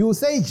you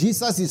say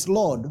Jesus is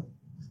Lord,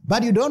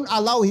 but you don't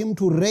allow him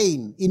to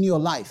reign in your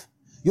life.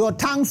 Your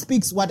tongue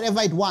speaks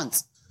whatever it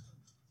wants.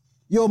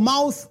 Your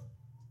mouth,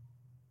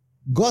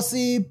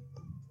 gossip,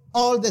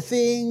 all the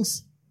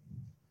things.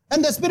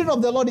 And the Spirit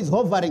of the Lord is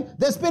hovering.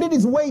 The Spirit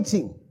is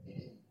waiting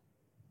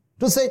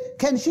to say,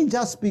 can she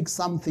just speak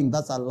something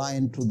that's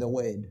aligned to the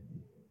word?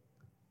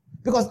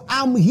 Because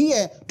I'm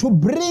here to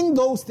bring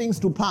those things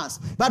to pass.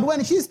 But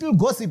when she's still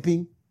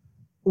gossiping,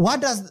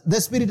 what does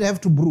the Spirit have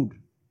to brood?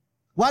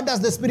 What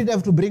does the Spirit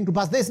have to bring to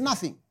pass? There's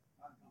nothing.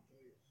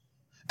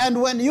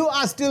 And when you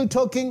are still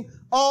talking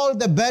all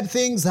the bad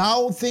things,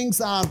 how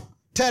things are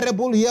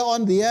terrible here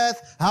on the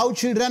earth, how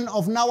children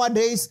of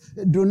nowadays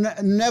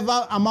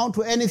never amount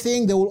to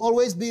anything, they will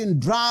always be in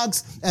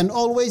drugs, and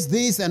always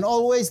this, and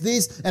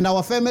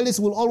our families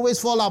will always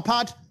fall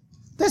apart.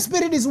 The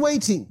Spirit is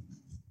waiting.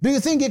 Do you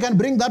think he can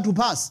bring that to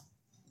pass?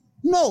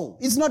 No,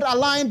 it's not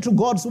aligned to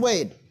God's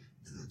word.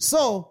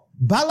 So,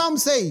 Balaam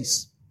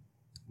says,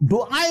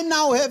 do I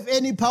now have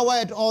any power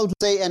at all to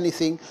say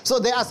anything? So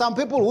there are some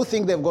people who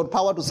think they've got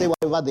power to say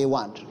whatever they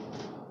want.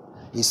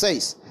 He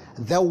says,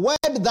 the word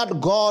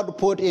that God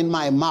put in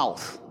my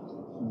mouth,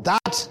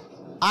 that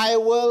I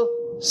will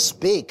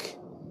speak.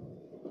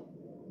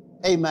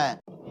 Amen.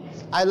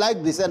 I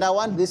like this, and I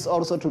want this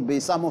also to be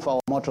some of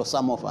our motto,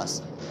 some of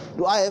us.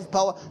 Do I have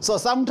power? So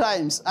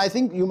sometimes I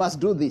think you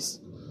must do this.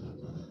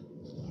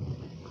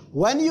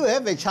 When you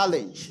have a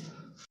challenge,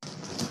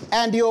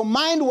 and your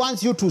mind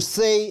wants you to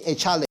say a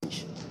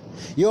challenge,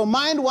 your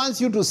mind wants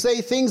you to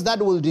say things that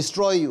will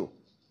destroy you,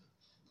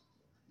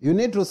 you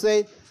need to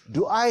say,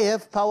 do I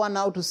have power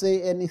now to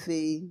say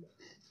anything?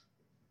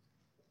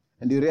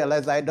 And you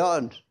realize I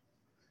don't.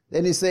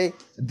 Then you say,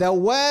 the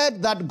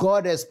word that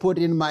God has put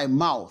in my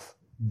mouth,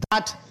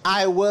 that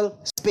I will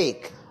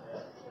speak.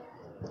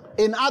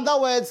 In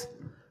other words,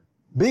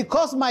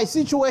 because my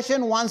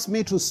situation wants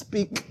me to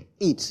speak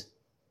it,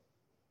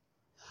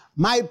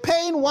 my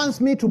pain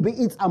wants me to be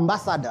its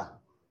ambassador,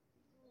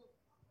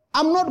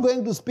 I'm not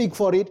going to speak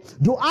for it.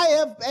 Do I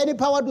have any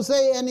power to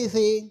say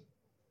anything?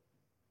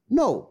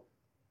 No.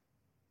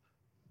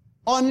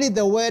 Only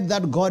the word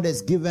that God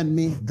has given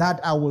me, that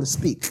I will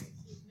speak.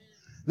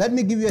 Let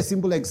me give you a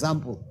simple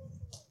example.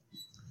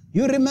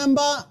 You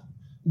remember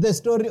the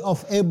story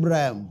of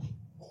Abraham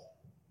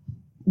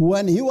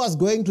when he was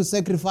going to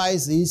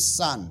sacrifice his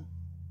son.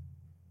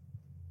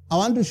 I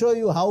want to show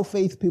you how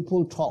faith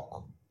people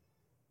talk.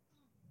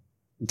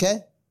 Okay?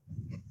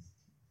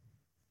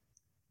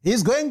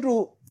 He's going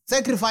to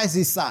sacrifice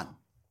his son.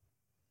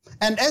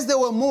 And as they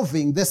were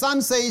moving, the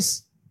son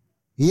says,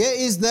 here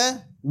is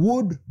the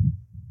wood,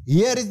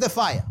 here is the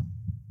fire.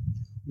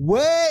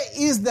 Where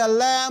is the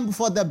lamb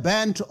for the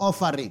burnt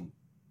offering?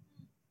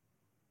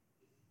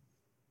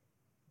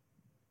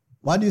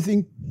 What do you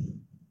think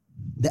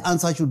the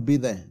answer should be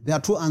there? There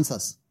are two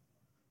answers.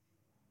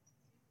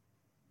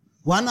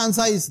 One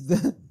answer is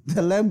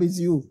the lamb is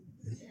you.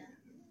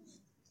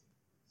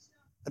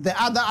 The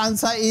other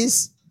answer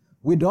is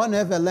we don't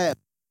have a lamb.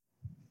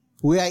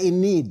 We are in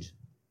need.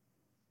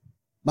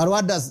 But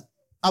what does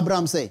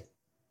Abraham say?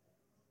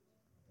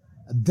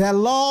 The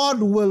Lord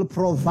will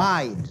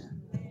provide.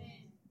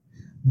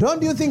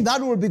 Don't you think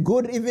that will be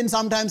good even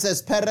sometimes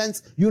as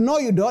parents? You know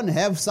you don't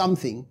have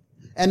something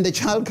and the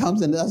child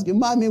comes and asks you,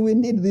 Mommy, we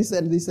need this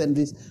and this and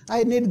this.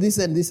 I need this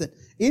and this.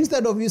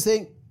 Instead of you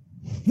saying,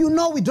 you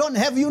know we don't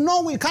have, you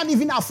know we can't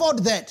even afford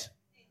that.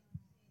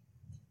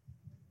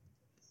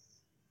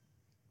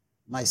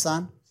 My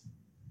son,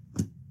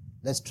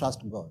 let's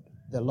trust God.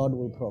 The Lord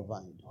will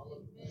provide.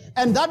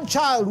 And that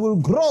child will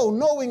grow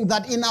knowing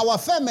that in our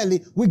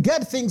family we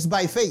get things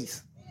by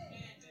faith.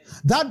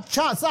 That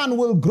son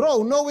will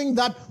grow knowing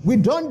that we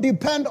don't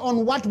depend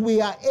on what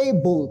we are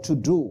able to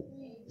do.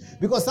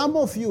 Because some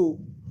of you,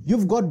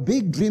 you've got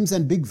big dreams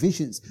and big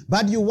visions,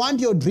 but you want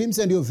your dreams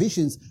and your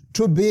visions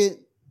to be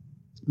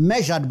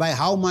measured by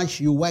how much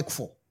you work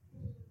for.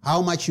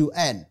 how much you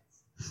earn.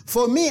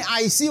 For me,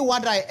 I see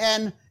what I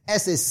earn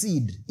as a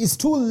seed. It's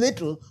too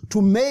little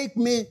to make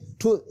me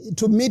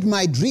to meet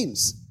my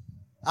dreams.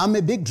 I'm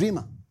a big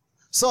dreamer.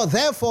 So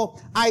therefore,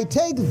 I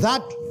take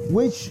that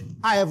which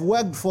I have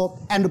worked for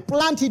and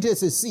plant it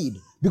as a seed,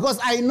 because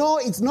I know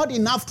it's not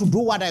enough to do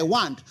what I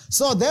want.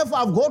 So therefore,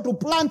 I've got to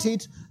plant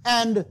it,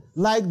 and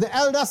like the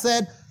elder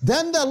said,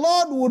 then the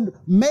Lord would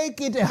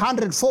make it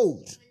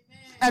 100-fold.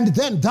 And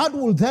then that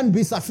will then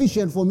be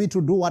sufficient for me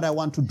to do what I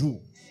want to do.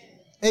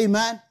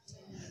 Amen.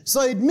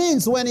 So it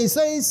means when he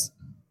says,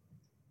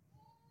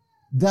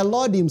 the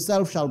Lord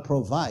himself shall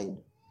provide,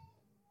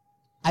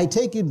 I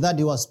take it that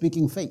he was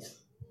speaking faith.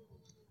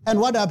 And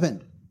what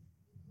happened?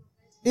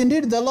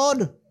 Indeed, the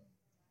Lord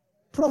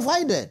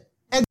provided,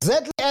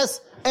 exactly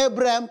as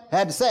Abraham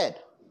had said.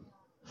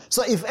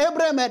 So if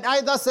Abraham had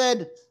either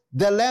said,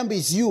 the lamb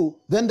is you,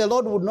 then the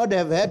Lord would not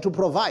have had to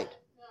provide.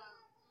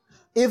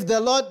 If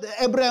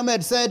Abraham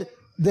had said,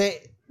 there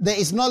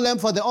is no lamb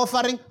for the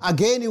offering,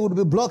 again he would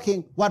be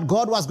blocking what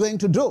God was going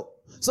to do.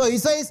 So he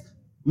says,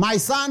 my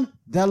son,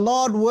 the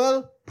Lord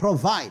will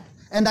provide.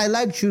 And I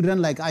like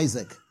children like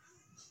Isaac.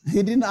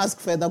 He didn't ask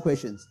further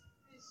questions.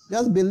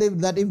 Just believe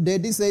that if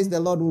daddy says the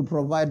Lord will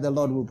provide, the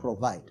Lord will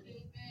provide.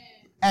 Amen.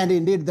 And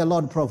indeed, the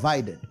Lord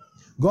provided.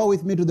 Go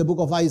with me to the book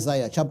of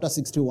Isaiah, chapter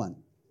 61.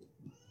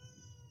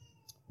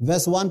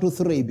 Verse 1 to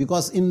 3.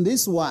 Because in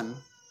this one,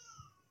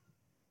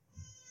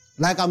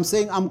 like I'm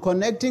saying, I'm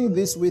connecting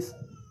this with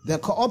the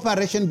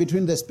cooperation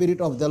between the Spirit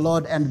of the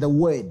Lord and the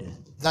Word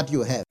that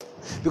you have.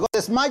 Because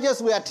as much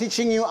as we are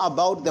teaching you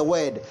about the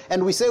Word,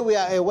 and we say we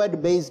are a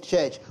Word-based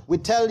church, we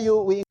tell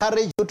you, we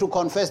encourage you to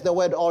confess the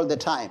Word all the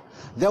time.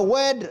 The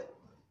Word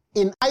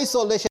in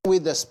isolation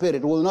with the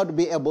Spirit will not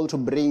be able to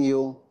bring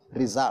you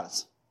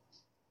results.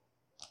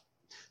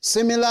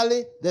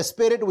 Similarly, the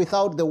Spirit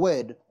without the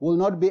Word will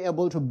not be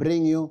able to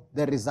bring you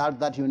the result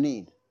that you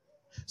need.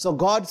 So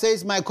God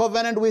says, my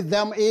covenant with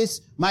them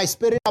is my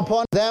Spirit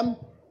upon them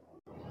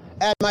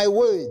and my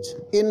words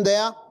in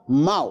their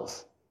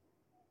mouth.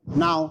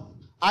 Now,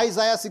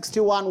 Isaiah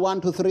 61,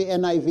 1 to 3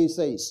 NIV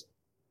says,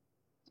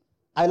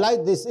 I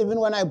like this even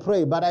when I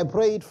pray, but I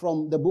pray it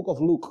from the book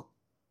of Luke,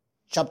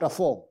 chapter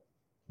 4,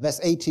 verse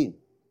 18.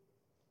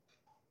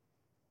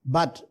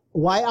 But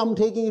why I'm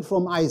taking it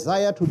from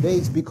Isaiah today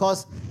is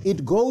because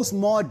it goes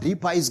more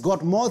deeper. It's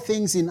got more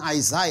things in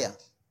Isaiah.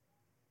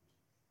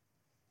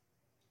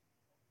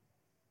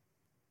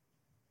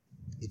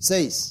 It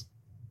says,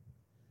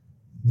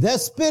 the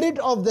Spirit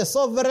of the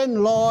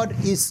Sovereign Lord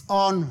is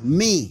on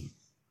me.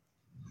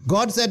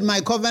 God said,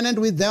 my covenant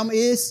with them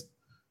is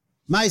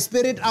my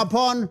Spirit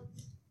upon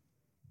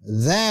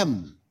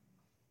them.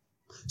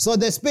 So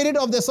the Spirit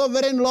of the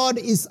Sovereign Lord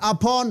is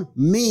upon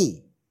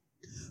me,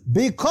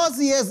 because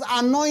he has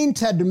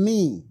anointed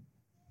me.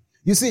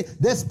 You see,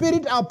 the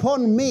Spirit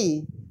upon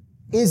me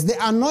is the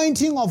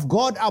anointing of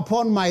God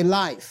upon my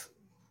life.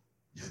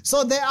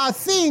 So there are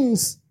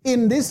things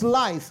in this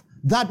life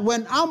that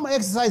when I'm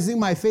exercising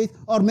my faith,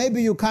 or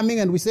maybe you're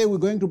coming and we say we're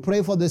going to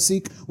pray for the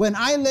sick, when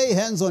I lay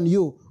hands on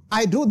you,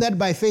 I do that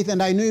by faith,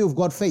 and I know you've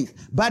got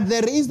faith. But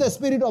there is the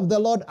Spirit of the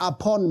Lord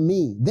upon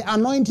me, the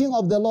anointing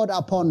of the Lord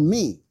upon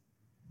me,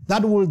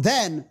 that will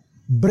then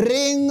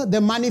bring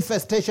the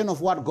manifestation of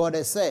what God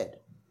has said.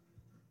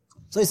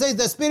 So he says,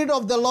 the Spirit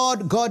of the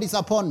Lord God is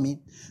upon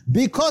me,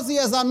 because he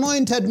has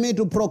anointed me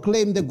to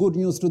proclaim the good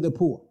news to the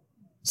poor.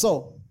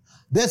 So,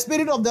 the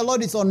Spirit of the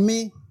Lord is on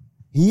me.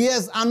 He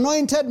has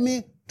anointed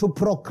me to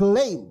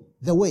proclaim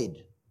the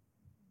word.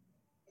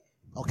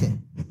 Okay,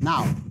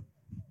 now,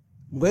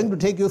 I'm going to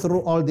take you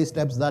through all these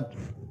steps that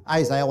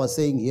Isaiah was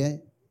saying here,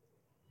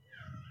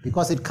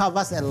 because it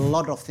covers a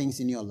lot of things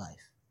in your life.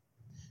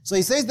 So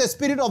he says, the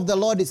Spirit of the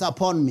Lord is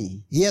upon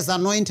me. He has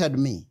anointed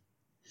me.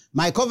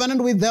 My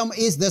covenant with them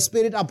is the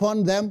Spirit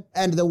upon them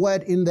and the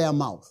word in their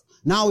mouth.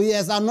 Now he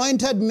has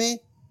anointed me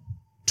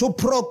to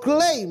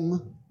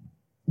proclaim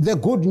the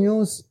good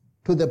news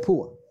to the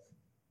poor.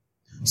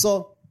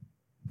 So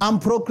I'm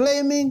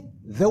proclaiming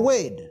the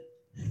word.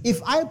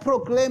 If I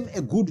proclaim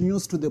a good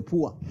news to the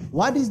poor,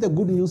 what is the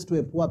good news to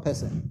a poor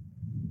person?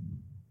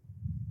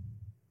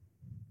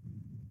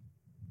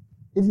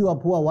 If you are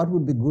poor, what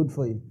would be good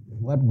for you?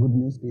 What good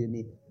news do you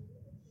need?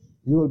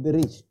 You will be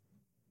rich.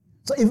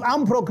 So if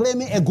I'm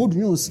proclaiming a good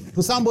news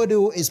to somebody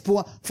who is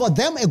poor, for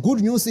them a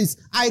good news is,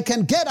 I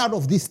can get out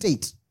of this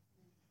state.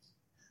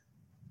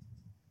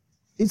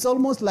 It's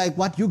almost like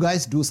what you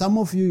guys do. Some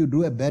of you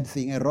do a bad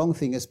thing, a wrong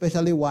thing,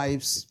 especially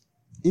wives.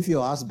 If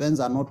your husbands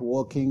are not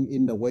walking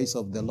in the ways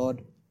of the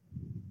Lord,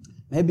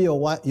 maybe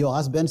your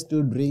husband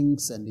still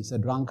drinks and is a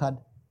drunkard,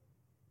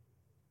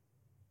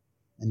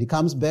 and he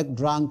comes back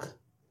drunk,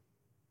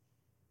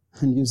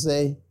 and you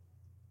say,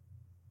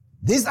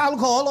 this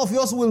alcohol of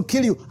yours will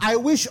kill you. I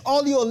wish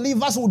all your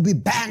livers would be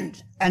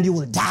burned and you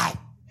will die.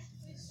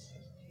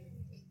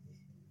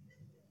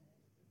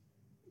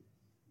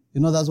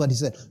 You know, that's what he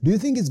said. Do you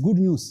think it's good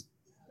news?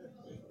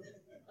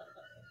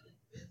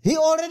 He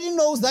already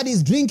knows that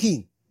he's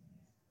drinking.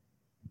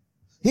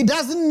 He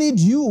doesn't need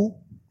you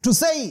to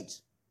say it.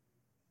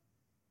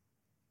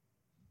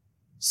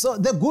 So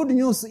the good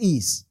news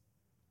is,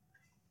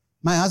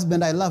 my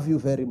husband, I love you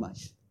very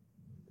much.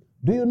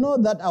 Do you know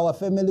that our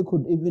family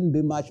could even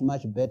be much,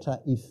 much better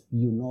if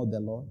you know the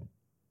Lord?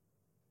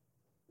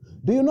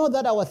 Do you know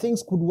that our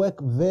things could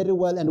work very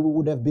well and we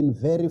would have been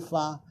very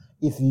far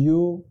if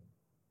you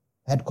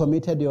had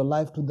committed your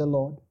life to the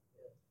Lord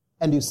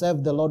and you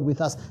served the Lord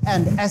with us,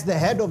 and as the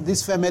head of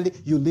this family,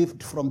 you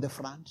lived from the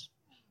front?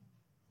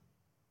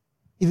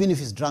 Even if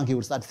he's drunk, he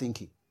will start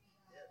thinking.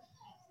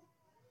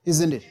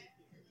 Isn't it?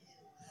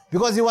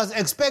 Because he was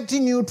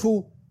expecting you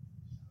to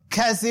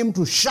curse him,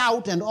 to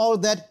shout and all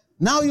that.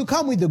 Now you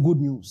come with the good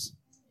news.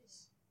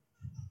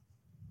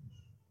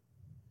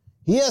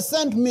 He has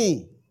sent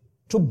me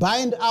to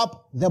bind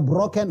up the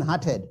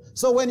brokenhearted.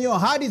 So when your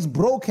heart is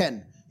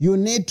broken, you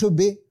need to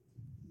be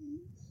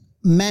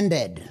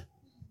mended.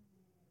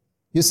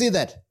 You see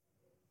that?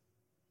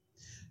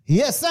 He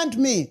has sent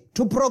me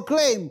to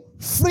proclaim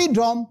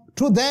freedom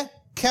to the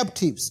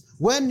captives.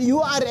 When you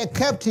are a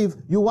captive,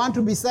 you want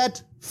to be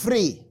set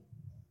free.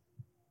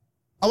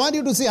 I want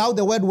you to see how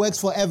the word works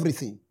for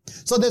everything.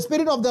 So the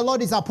Spirit of the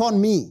Lord is upon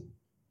me.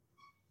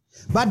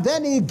 But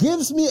then he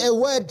gives me a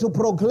word to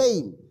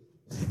proclaim.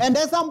 And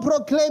as I'm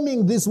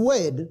proclaiming this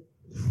word,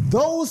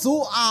 those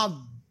who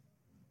are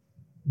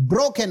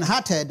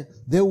broken-hearted,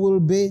 they will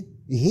be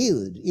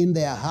healed in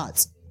their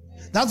hearts.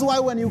 That's why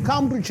when you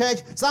come to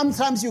church,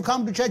 sometimes you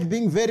come to church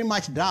being very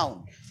much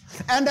down.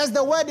 And as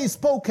the word is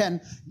spoken,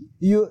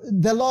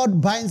 the Lord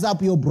binds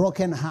up your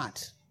broken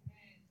heart.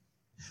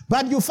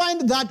 But you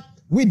find that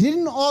we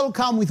didn't all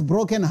come with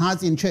broken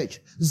hearts in church.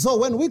 So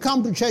when we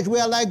come to church, we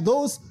are like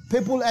those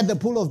people at the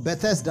pool of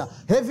Bethesda,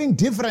 having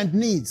different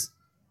needs.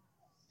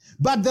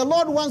 But the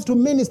Lord wants to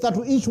minister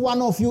to each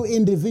one of you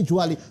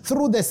individually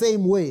through the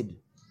same word.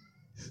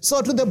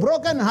 So to the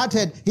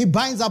brokenhearted, he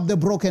binds up the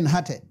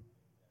brokenhearted.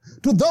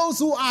 To those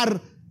who are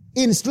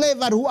in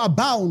slavery, who are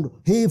bound,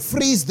 he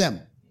frees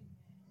them.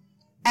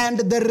 And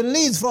the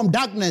release from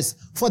darkness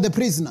for the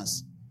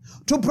prisoners.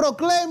 To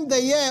proclaim the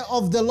year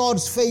of the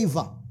Lord's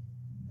favor.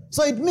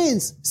 So it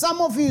means,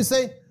 some of you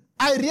say,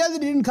 I really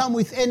didn't come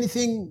with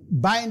anything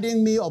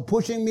binding me or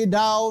pushing me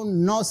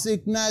down, no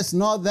sickness,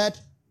 no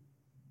that.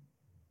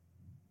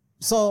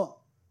 So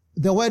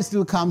the word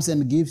still comes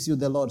and gives you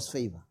the Lord's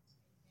favor.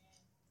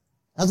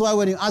 That's why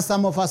when you ask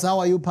some of us, how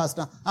are you,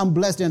 Pastor? I'm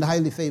blessed and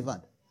highly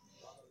favored.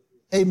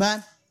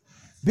 Amen.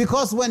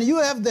 Because when you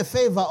have the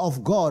favor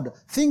of God,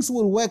 things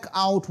will work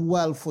out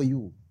well for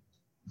you.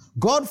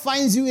 God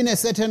finds you in a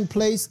certain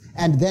place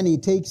and then he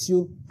takes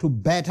you to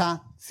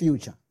better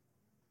future.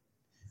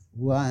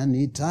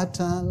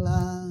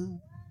 Wanitatala,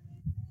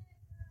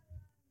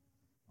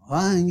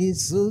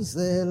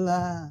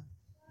 wangisusela,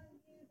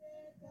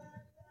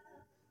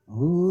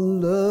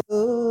 ulo.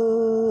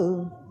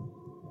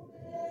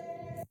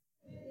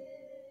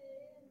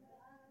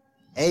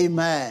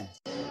 Amen.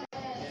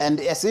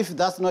 And as if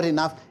that's not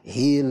enough,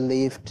 he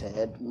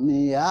lifted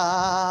me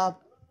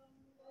up.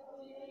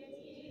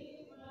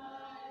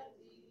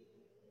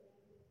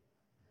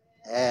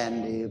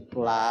 And he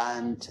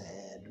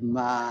planted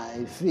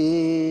my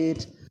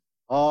feet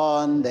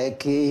on the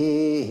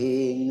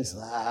King's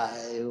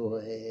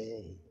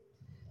highway.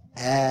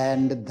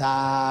 And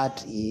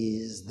that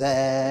is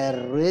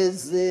the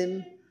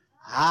reason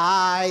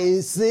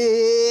I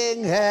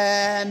sing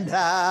and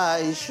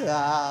I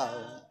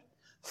shout.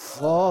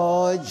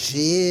 For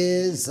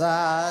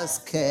Jesus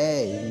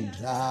came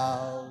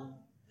down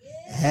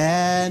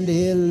and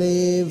he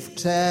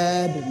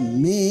lifted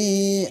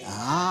me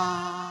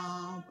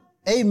up.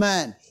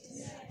 Amen.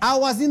 I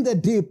was in the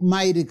deep,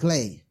 mighty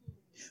clay,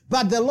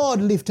 but the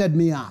Lord lifted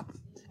me up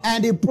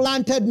and he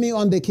planted me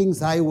on the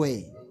King's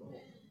highway.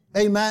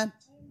 Amen.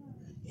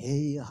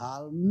 You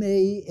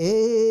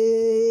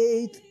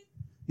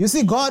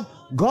see, God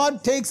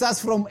takes us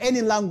from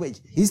any language.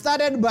 He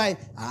started by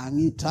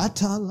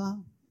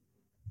Angitatala.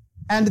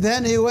 And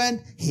then he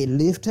went, he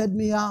lifted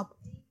me up.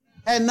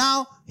 And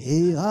now,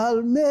 he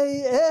almeid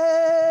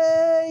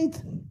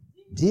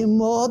the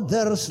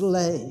mother's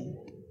leg.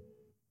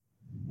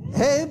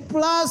 He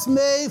plus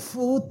me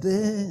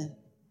foote.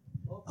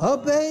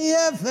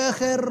 Obeye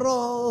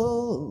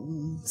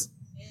vecherot.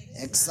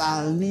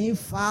 Exalni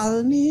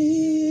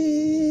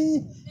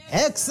falni.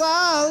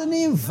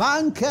 Exalni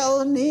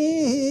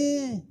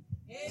vankelni.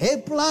 He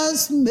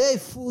plus me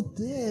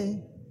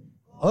foote.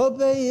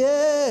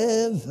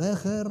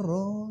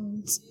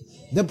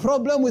 The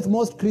problem with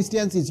most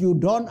Christians is you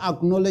don't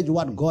acknowledge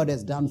what God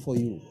has done for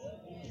you.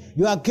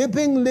 You are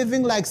keeping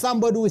living like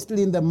somebody who is still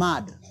in the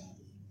mud.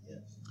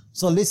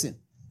 So listen.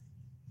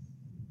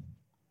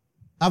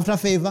 After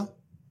favor,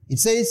 it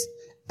says,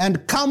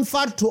 and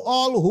comfort to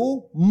all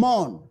who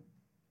mourn.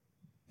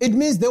 It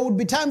means there would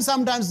be times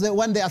sometimes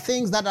when there are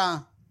things that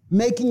are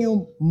making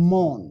you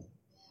mourn.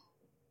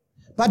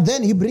 But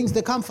then he brings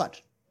the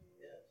comfort.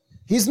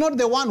 He's not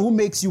the one who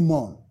makes you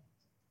mourn.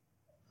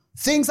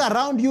 Things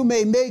around you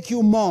may make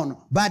you mourn,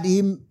 but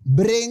he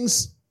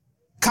brings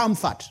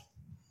comfort.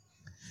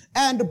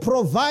 And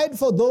provide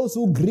for those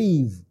who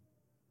grieve.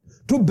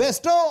 To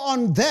bestow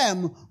on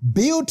them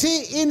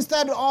beauty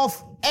instead of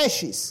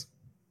ashes,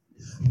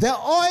 the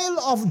oil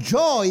of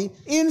joy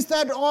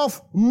instead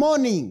of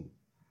mourning,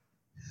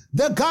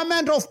 the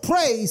garment of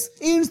praise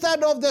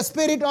instead of the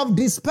spirit of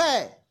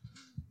despair.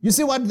 You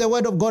see what the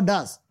word of God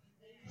does?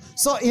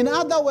 So in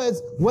other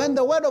words, when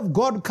the word of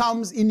God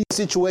comes in your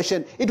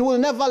situation, it will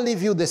never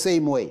leave you the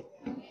same way.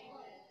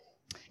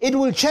 It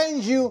will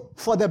change you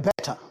for the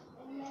better.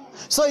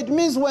 So it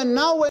means when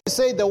you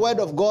say the word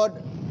of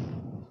God,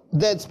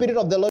 the Spirit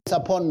of the Lord is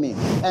upon me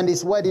and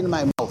His word in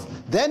my mouth,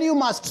 then you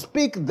must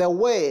speak the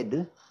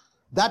word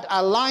that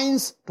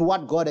aligns to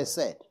what God has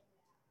said.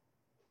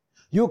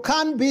 You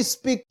can't be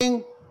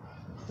speaking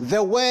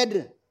the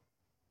word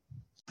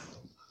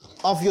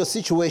of your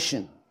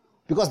situation,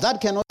 because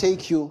that cannot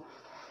take you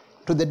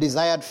to the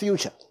desired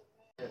future.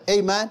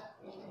 Amen?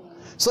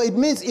 So it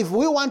means if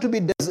we want to be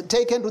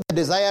taken to the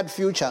desired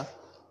future,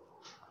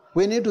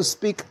 we need to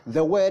speak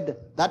the word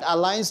that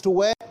aligns to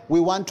where we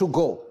want to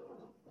go.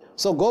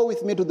 So go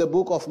with me to the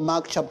book of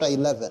Mark chapter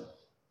 11.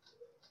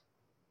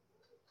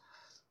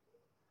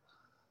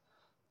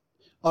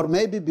 Or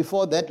maybe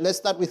before that, let's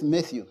start with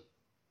Matthew.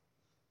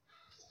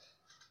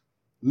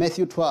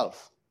 Matthew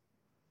 12.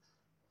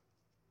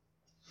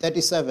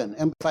 37,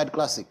 Amplified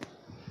Classic.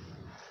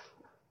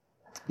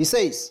 He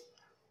says,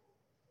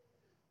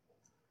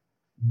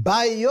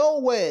 by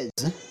your words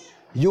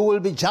you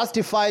will be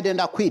justified and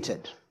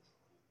acquitted,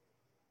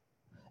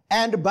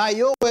 and by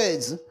your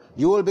words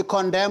you will be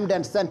condemned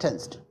and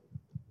sentenced.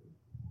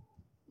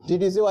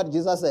 Did you see what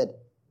Jesus said?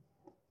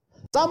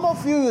 Some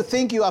of you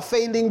think you are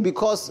failing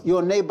because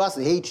your neighbors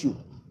hate you.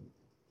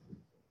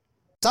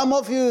 Some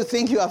of you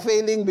think you are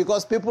failing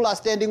because people are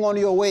standing on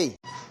your way.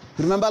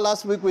 Remember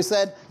last week we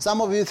said,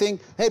 some of you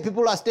think, hey,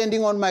 people are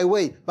standing on my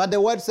way. But the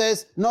word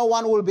says, no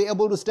one will be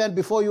able to stand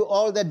before you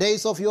all the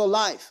days of your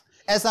life.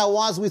 As I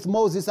was with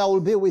Moses, I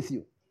will be with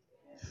you.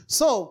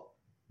 So,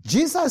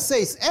 Jesus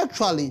says,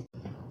 actually,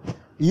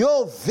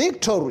 your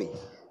victory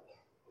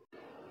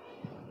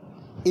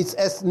is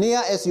as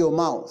near as your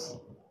mouth.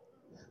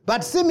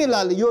 But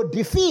similarly, your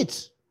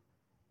defeat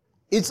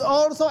is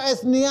also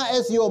as near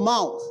as your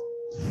mouth.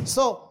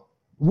 So,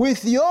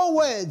 with your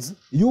words,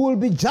 you will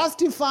be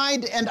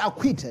justified and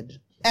acquitted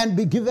and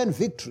be given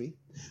victory.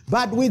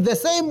 But with the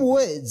same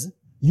words,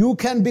 you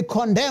can be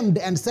condemned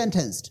and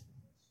sentenced.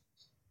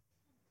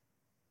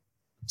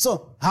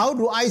 So, how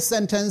do I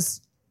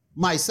sentence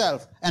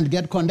myself and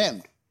get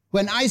condemned?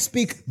 When I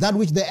speak that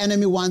which the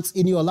enemy wants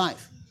in your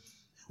life.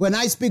 When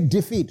I speak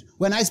defeat,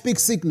 when I speak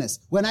sickness,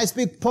 when I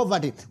speak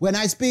poverty, when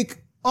I speak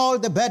all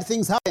the bad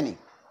things happening,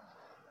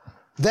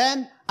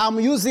 then I'm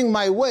using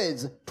my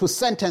words to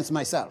sentence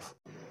myself.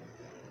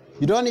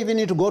 You don't even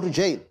need to go to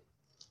jail,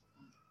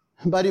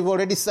 but you've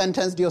already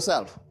sentenced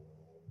yourself.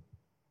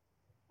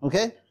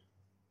 Okay?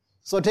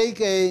 So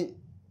take a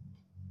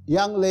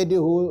young lady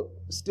who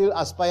still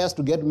aspires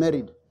to get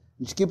married.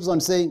 She keeps on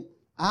saying,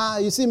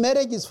 you see,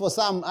 marriage is for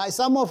some.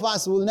 Some of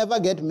us will never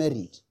get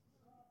married.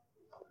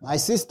 My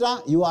sister,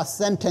 you are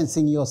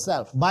sentencing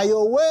yourself. By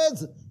your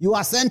words, you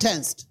are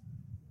sentenced.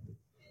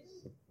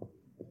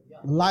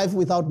 Life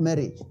without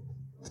marriage.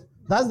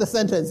 That's the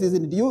sentence,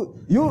 isn't it?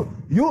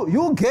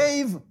 You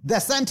gave the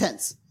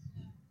sentence.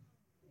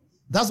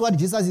 That's what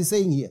Jesus is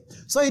saying here.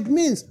 So it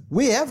means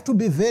we have to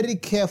be very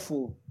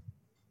careful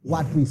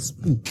what we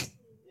speak.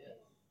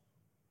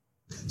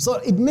 So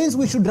it means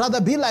we should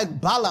rather be like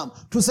Balaam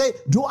to say,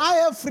 do I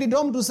have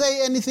freedom to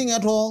say anything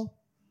at all?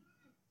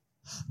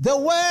 The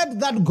word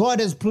that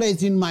God has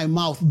placed in my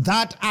mouth,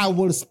 that I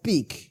will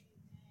speak.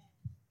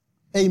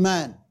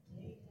 Amen.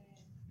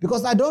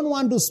 Because I don't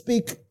want to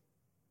speak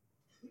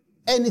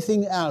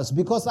anything else,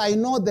 because I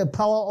know the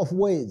power of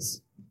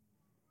words.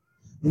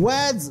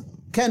 Words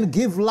can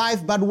give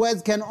life, but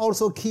words can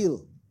also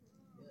kill.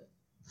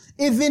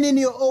 Even in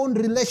your own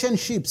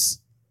relationships.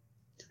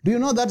 Do you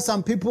know that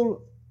some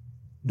people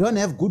don't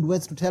have good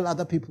words to tell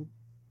other people?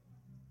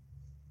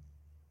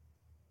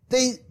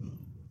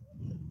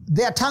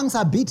 Their tongues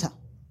are bitter.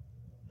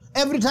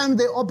 Every time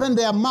they open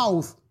their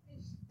mouth,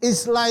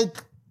 it's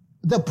like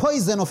the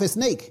poison of a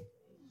snake.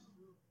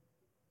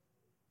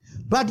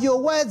 But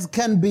your words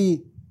can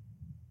be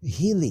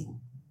healing.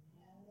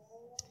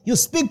 You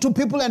speak to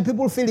people and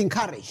people feel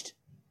encouraged.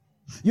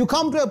 You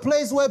come to a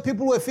place where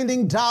people were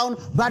feeling down,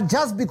 but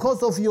just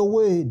because of your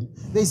word,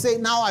 they say,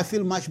 now I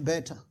feel much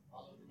better.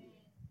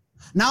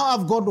 Now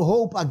I've got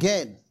hope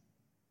again.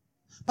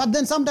 But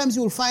then sometimes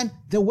you'll find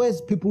the ways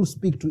people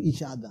speak to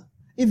each other,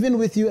 even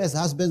with you as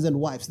husbands and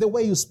wives, the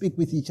way you speak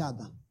with each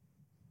other.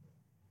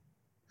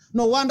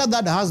 No wonder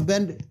that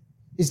husband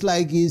is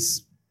like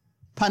he's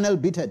panel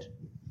beaten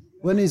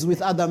when he's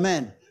with other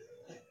men.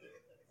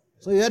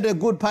 So you had a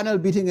good panel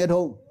beating at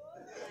home.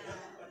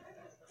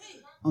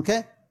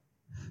 Okay?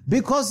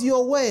 Because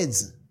your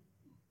words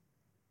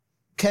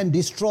can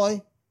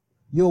destroy,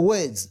 your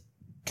words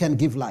can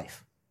give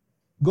life.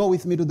 Go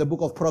with me to the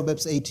book of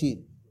Proverbs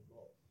 18.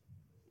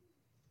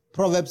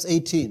 Proverbs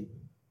 18,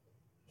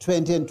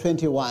 20 and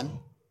 21.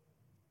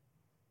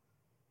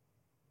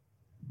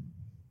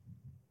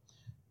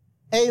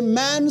 A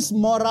man's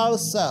moral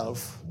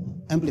self,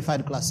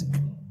 Amplified Classic,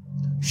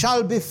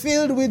 shall be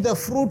filled with the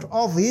fruit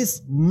of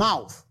his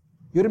mouth.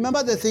 You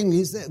remember the thing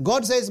is,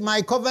 God says,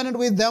 my covenant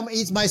with them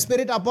is my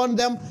spirit upon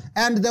them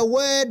and the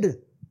word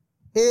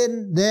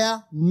in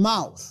their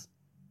mouth.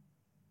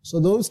 So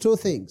those two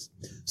things.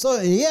 So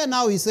here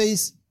now he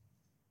says,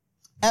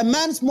 a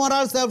man's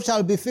moral self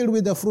shall be filled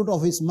with the fruit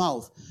of his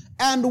mouth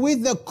and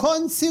with the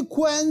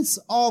consequence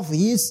of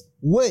his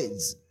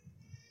words.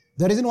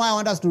 The reason why I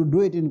want us to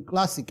do it in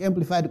classic,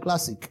 amplified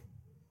classic.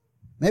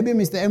 Maybe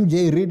Mr.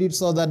 MJ read it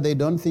so that they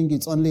don't think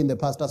it's only in the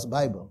pastor's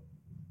Bible.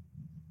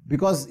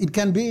 Because it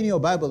can be in your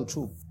Bible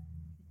too.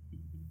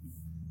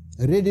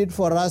 Read it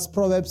for us,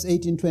 Proverbs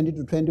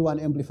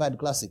 18:20-21, amplified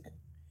classic.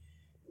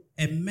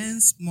 A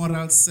man's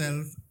moral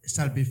self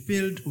shall be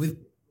filled with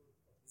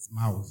his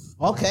mouth.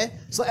 Okay,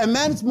 so a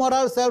man's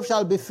moral self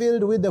shall be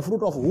filled with the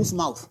fruit of whose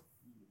mouth?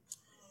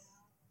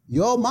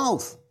 Your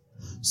mouth.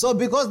 So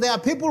because there are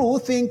people who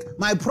think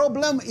my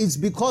problem is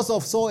because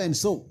of so and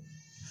so.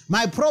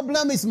 My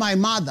problem is my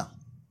mother.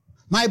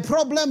 My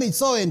problem is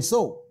so and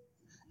so.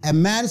 A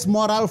man's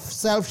moral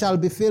self shall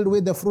be filled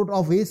with the fruit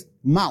of his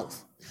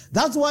mouth.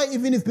 That's why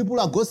even if people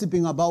are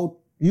gossiping about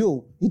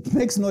you, it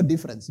makes no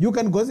difference. You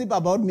can gossip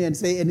about me and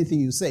say anything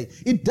you say.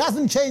 It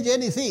doesn't change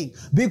anything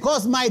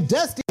because my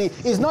destiny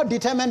is not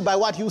determined by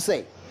what you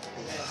say.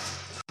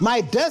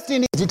 My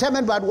destiny is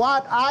determined by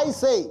what I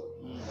say.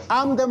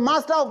 I'm the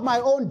master of my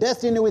own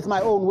destiny with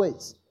my own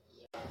ways.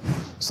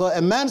 So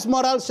a man's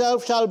moral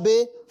self shall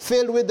be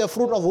filled with the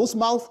fruit of whose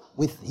mouth?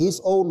 With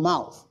his own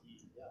mouth.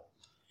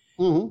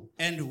 Mm-hmm.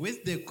 And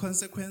with the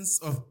consequence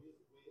of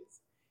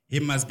he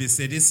must be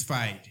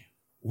satisfied,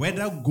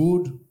 whether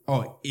good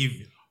or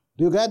evil.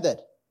 Do you get that?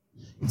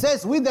 It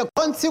says, with the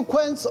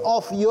consequence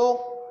of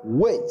your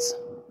words.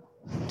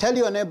 Tell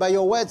your neighbor,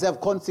 your words have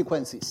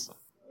consequences.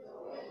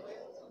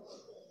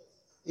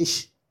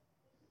 Ish.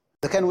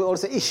 Can we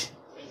also ish?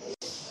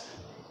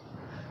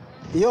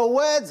 Your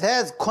words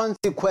has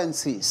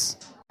consequences.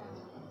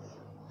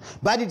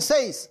 But it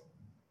says,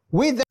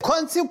 with the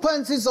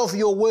consequences of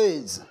your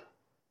words,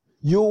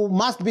 you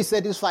must be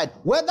satisfied,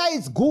 whether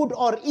it's good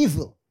or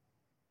evil.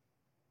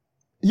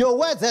 Your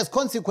words has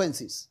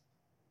consequences.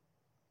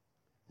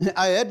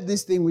 I heard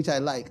this thing which I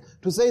like,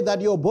 to say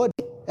that your body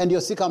and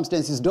your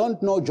circumstances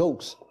don't know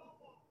jokes.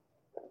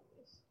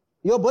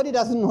 Your body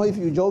doesn't know if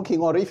you're joking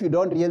or if you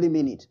don't really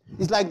mean it.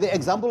 It's like the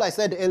example I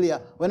said earlier,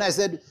 when I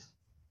said,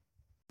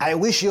 I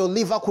wish your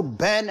liver could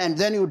burn and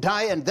then you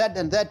die and that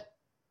and that.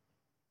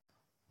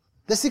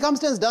 The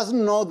circumstance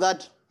doesn't know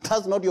that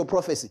that's not your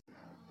prophecy.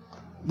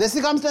 The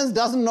circumstance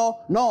doesn't know,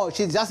 no,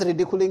 she's just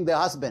ridiculing the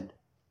husband.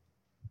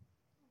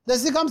 The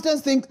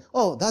circumstance thinks,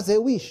 oh, that's a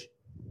wish.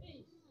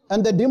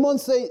 And the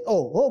demons say,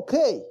 oh,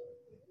 okay.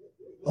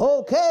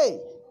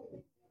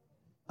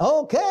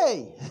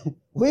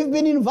 We've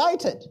been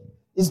invited.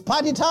 It's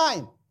party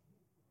time.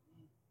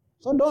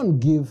 So don't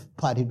give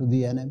party to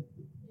the enemy.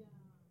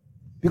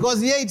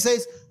 Because here it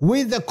says,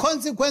 with the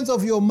consequence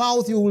of your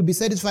mouth you will be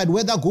satisfied,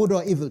 whether good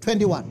or evil.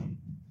 21.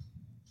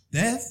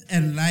 Death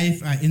and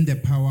life are in the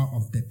power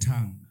of the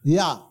tongue.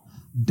 Yeah.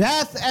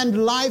 Death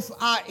and life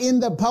are in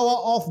the power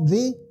of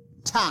the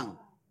tongue.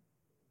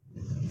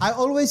 I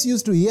always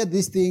used to hear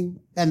this thing,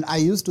 and I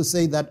used to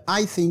say that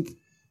I think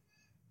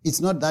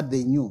it's not that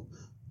they knew.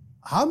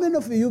 How many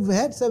of you have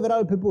heard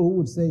several people who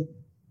would say,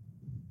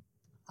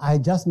 I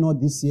just know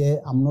this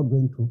year I'm not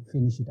going to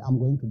finish it. I'm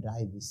going to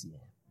die this year.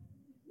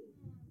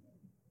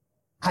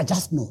 I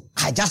just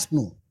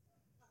know.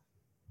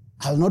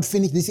 I'll not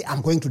finish this year.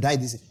 I'm going to die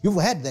this year.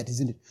 You've heard that,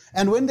 isn't it?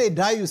 And when they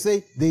die, you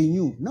say, they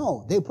knew.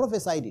 No, they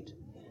prophesied it.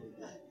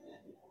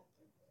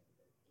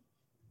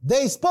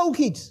 They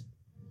spoke it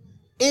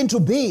into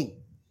being.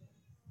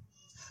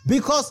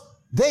 Because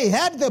they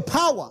had the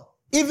power.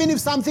 Even if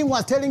something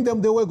was telling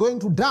them they were going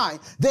to die,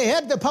 they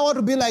had the power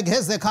to be like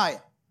Hezekiah.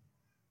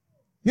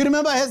 You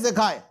remember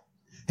Hezekiah?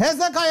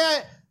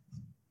 Hezekiah,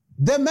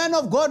 the man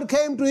of God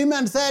came to him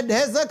and said,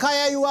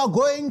 Hezekiah, you are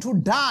going to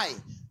die.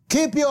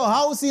 Keep your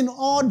house in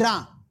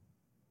order.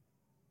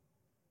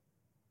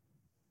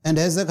 And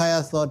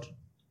Hezekiah thought,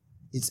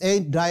 it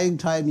ain't dying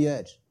time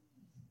yet.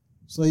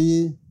 So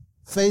he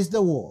faced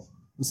the wall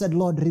and said,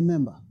 Lord,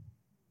 remember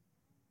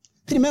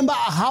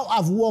how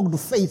I've walked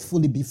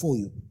faithfully before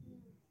you.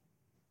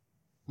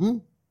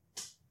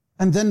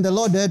 And then the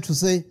Lord had to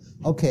say,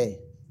 okay,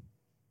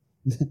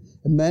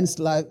 a man's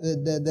life,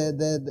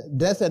 the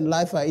death and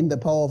life are in the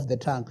power of the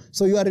tongue.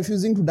 So you are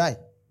refusing to die.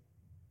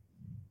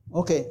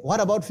 Okay, what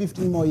about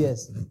 15 more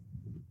years?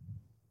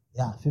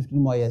 Yeah,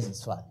 15 more years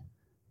is fine.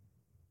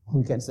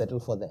 We can settle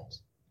for that.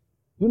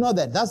 You know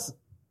that. That's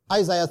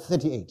Isaiah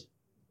 38.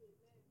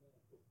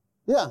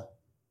 Yeah.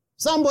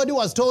 Somebody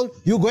was told,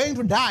 you're going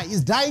to die.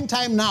 It's dying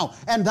time now.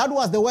 And that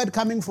was the word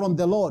coming from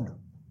the Lord.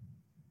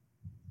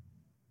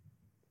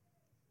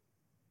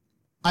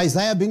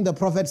 Isaiah being the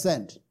prophet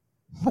sent.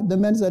 But the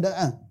man said,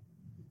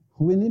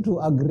 we need to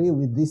agree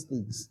with these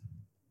things.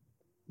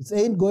 It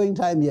ain't going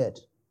time yet.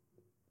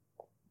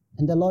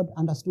 And the Lord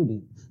understood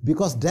him.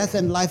 Because death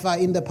and life are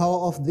in the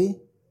power of the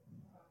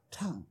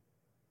tongue.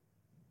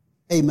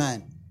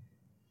 Amen.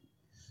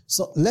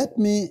 So let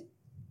me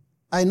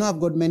I know I've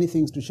got many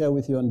things to share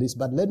with you on this,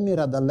 but let me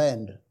rather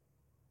land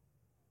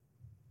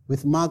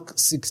with Mark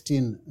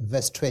 16,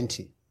 verse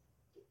 20.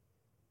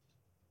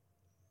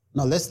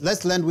 Now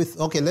let's land with,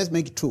 let's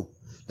make it two.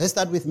 Let's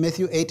start with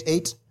Matthew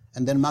 8:8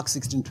 and then Mark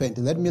 16:20.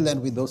 Let me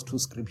land with those two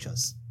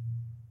scriptures.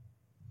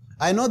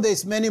 I know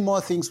there's many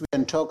more things we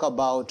can talk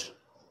about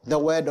the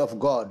word of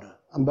God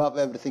above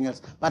everything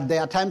else, but there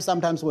are times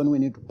sometimes when we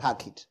need to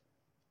pack it.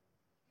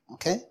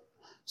 Okay?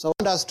 So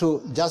I want us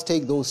to just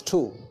take those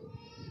two.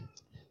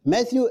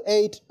 Matthew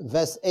 8,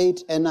 verse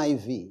 8,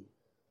 NIV.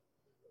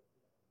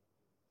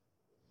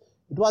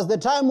 It was the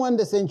time when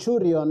the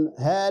centurion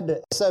had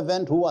a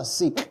servant who was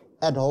sick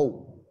at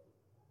home.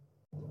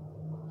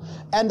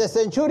 And the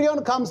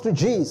centurion comes to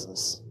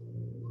Jesus.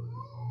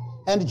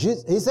 And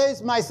he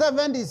says, my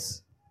servant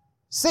is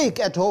sick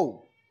at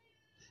home.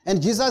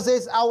 And Jesus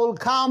says, I will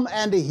come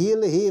and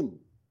heal him.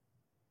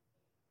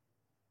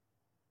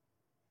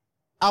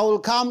 I will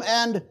come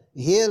and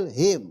heal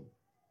him.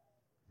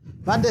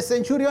 But the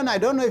centurion, I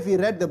don't know if he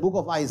read the book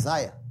of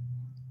Isaiah.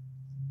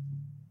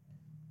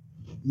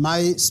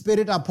 My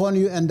spirit upon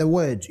you and the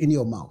word in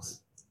your mouth.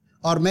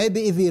 Or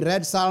maybe if he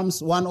read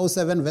Psalms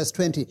 107 verse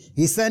 20,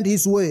 he sent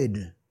his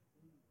word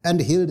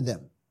and healed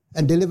them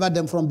and delivered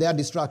them from their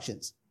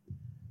destructions.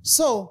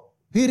 So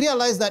he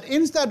realized that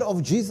instead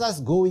of Jesus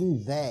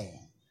going there,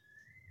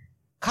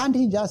 can't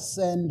he just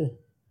send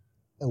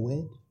a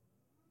word?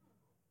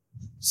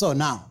 So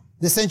now,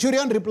 the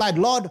centurion replied,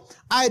 Lord,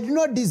 I do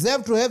not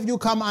deserve to have you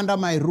come under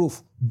my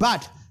roof,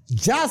 but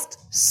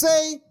just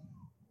say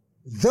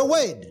the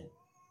word,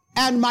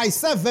 and my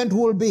servant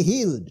will be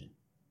healed.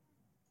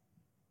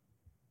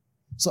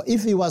 So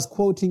if he was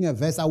quoting a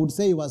verse, I would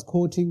say he was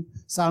quoting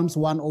Psalms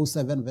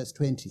 107 verse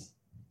 20.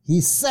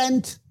 He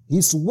sent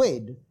his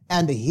word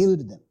and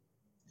healed them.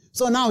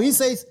 So now he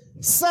says,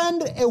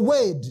 send a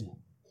word,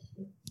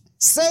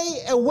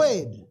 say a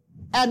word,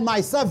 and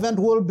my servant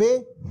will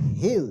be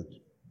healed.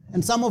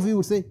 And some of you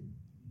would say,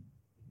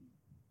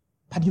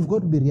 but you've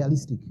got to be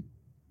realistic.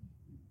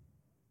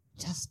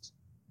 Just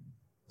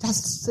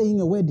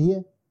saying a word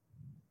here,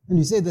 and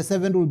you say the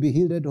servant will be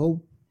healed at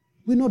home.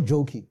 We're not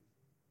joking.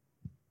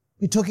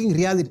 We're talking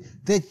reality.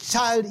 The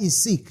child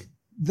is sick.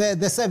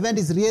 The servant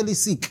is really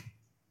sick.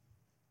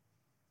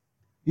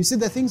 You see,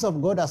 the things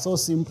of God are so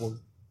simple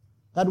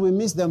that we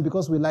miss them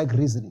because we like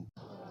reasoning.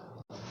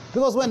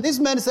 Because when this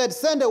man said,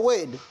 send a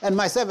word and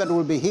my servant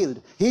will be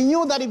healed, he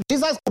knew that if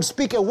Jesus could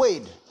speak a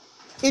word,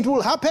 it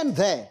will happen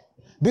there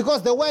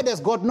because the word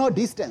has got no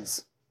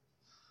distance.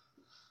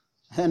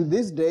 And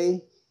this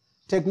day,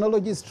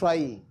 technology is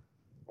trying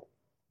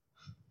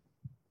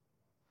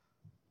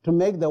to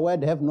make the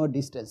word have no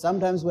distance.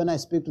 Sometimes when I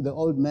speak to the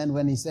old man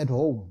when he's at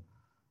home,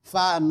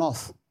 far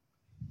north,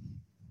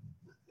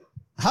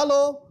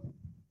 hello?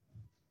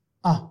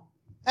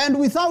 And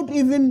without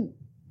even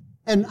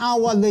an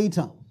hour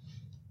later,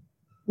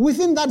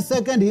 within that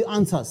second he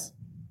answers.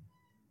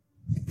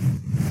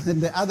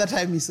 And the other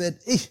time he said,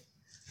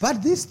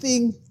 but this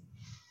thing,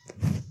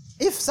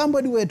 if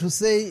somebody were to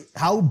say,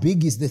 how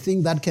big is the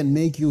thing that can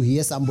make you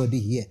hear somebody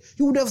here?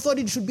 You would have thought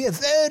it should be a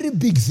very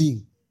big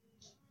thing.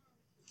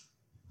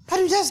 But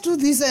you just do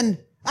this and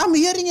I'm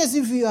hearing as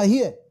if you are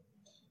here.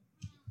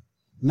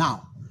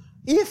 Now,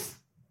 if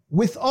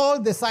with all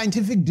the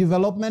scientific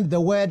development, the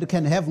word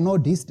can have no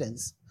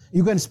distance,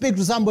 you can speak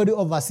to somebody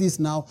overseas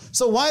now.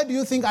 So why do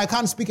you think I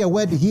can't speak a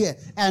word here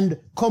and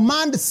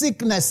command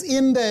sickness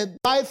in the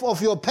life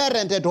of your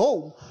parent at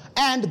home,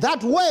 and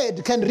that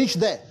word can reach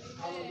there?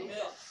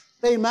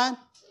 Amen.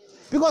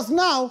 Because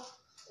now,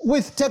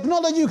 with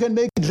technology, you can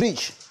make it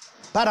reach.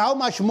 But how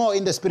much more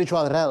in the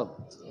spiritual realm?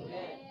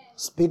 Amen.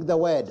 Speak the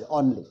word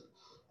only,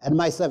 and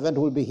my servant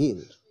will be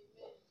healed.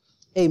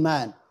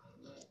 Amen.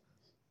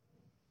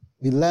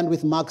 We land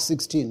with Mark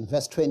 16,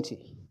 verse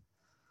 20.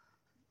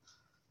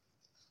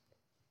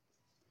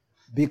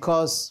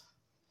 Because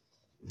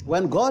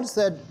when God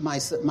said,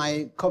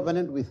 my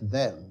covenant with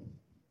them,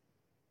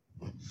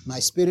 my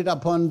spirit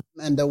upon them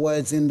and the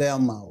words in their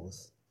mouth,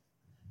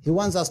 he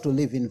wants us to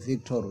live in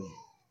victory.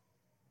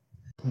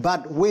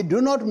 But we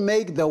do not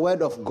make the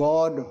word of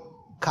God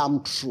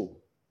come true.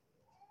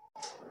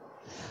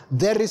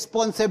 The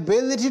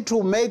responsibility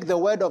to make the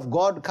word of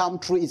God come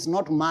true is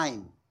not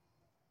mine.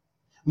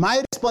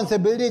 My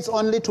responsibility is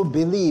only to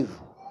believe.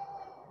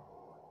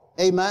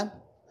 Amen.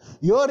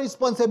 Your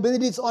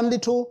responsibility is only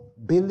to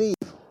believe.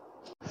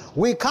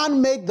 We can't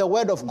make the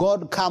word of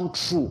God come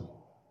true.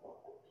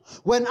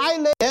 When I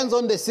lay hands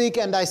on the sick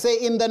and I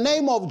say, in the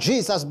name of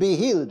Jesus, be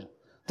healed,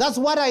 that's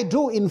what I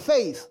do in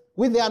faith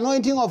with the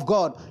anointing of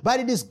God. But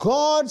it is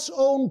God's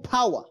own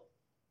power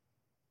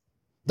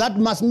that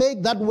must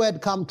make that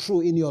word come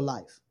true in your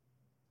life.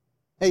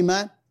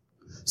 Amen.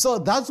 So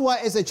that's why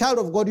as a child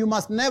of God, you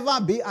must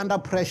never be under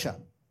pressure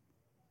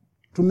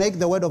to make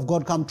the word of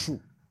God come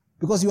true,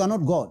 because you are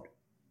not God.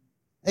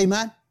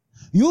 Amen.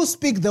 You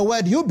speak the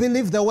word, you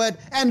believe the word,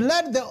 and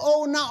let the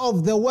owner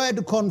of the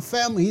word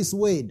confirm his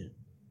word.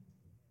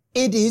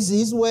 It is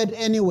his word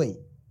anyway.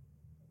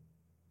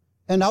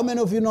 And how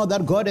many of you know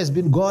that God has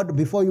been God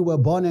before you were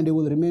born and He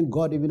will remain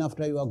God even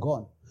after you are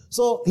gone?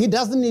 So He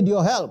doesn't need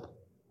your help.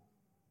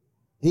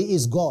 He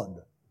is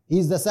God. He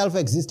is the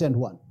self-existent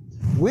one.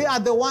 We are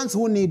the ones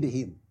who need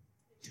Him.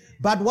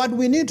 But what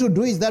we need to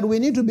do is that we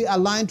need to be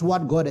aligned to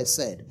what God has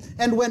said.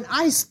 And when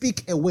I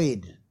speak a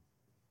word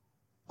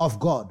of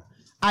God,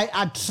 I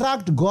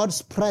attract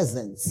God's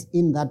presence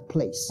in that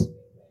place.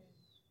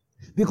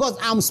 Because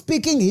I'm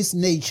speaking His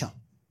nature.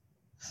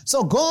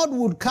 So God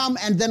would come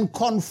and then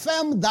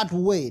confirm that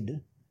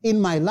word in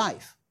my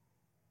life.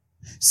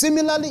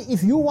 Similarly,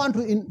 if you want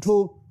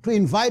to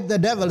invite the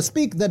devil,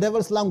 speak the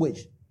devil's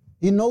language.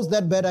 He knows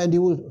that better and he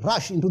will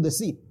rush into the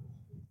sea.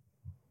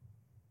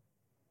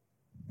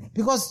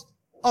 Because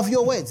of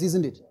your words,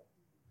 isn't it?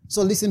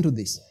 So listen to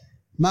this.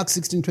 Mark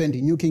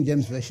 16:20, New King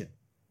James Version.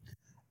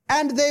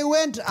 And they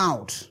went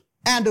out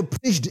and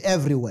preached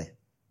everywhere,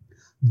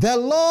 the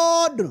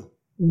Lord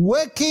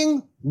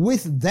working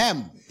with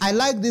them. I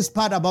like this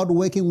part about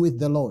working with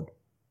the Lord.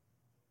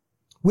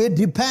 We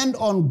depend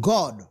on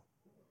God.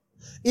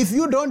 If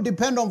you don't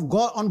depend on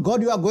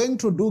God, you are going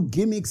to do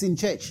gimmicks in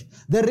church.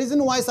 The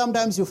reason why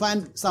sometimes you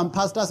find some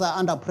pastors are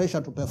under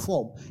pressure to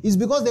perform is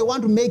because they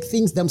want to make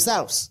things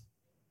themselves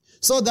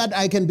so that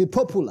I can be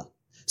popular,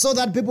 so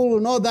that people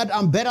will know that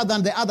I'm better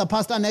than the other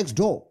pastor next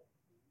door.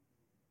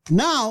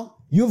 Now,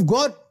 you've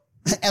got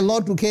a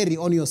lot to carry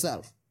on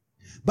yourself.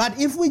 But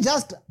if we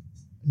just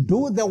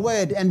do the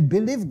word and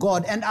believe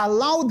God and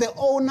allow the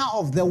owner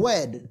of the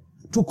word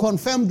to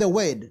confirm the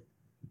word,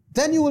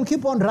 then you will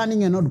keep on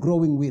running and not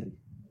growing weary.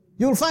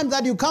 You'll find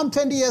that you come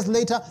 20 years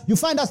later, you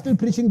find us still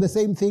preaching the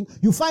same thing.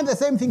 You find the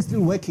same thing still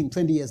working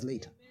 20 years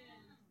later.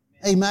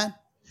 Amen.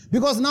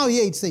 Because now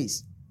here it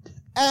says,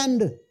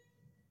 and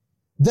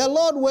the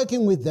Lord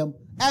working with them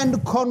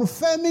and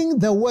confirming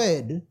the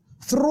word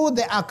through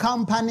the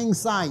accompanying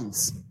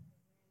signs.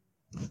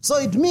 So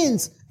it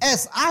means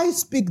as I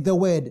speak the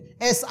word,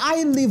 as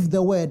I live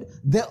the word,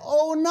 the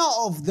owner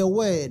of the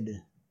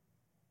word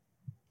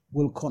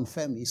will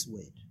confirm His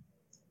word.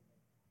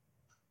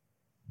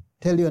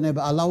 Tell your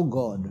neighbor, allow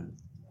God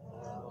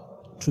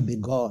to be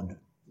God.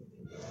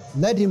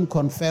 Let Him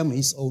confirm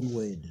His own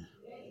word.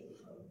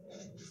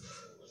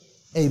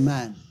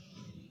 Amen.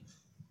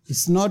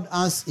 It's not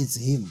us, it's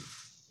Him.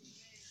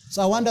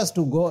 So I want us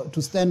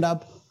to stand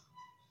up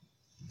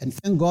and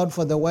thank God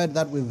for the word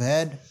that we've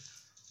heard.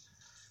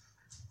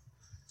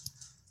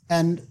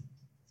 And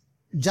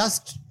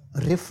just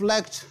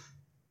reflect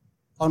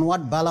on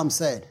what Balaam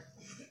said.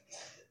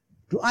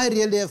 Do I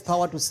really have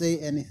power to say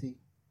anything?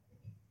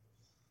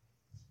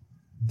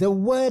 The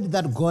word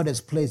that God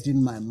has placed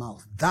in my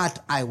mouth,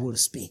 that I will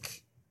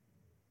speak.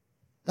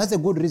 That's a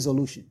good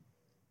resolution.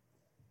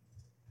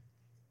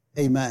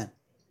 Amen.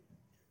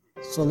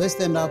 So let's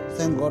stand up,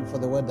 thank God for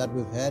the word that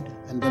we've heard,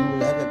 and then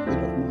we'll have a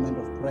bit of moment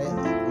of prayer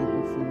and give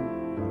you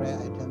a few prayer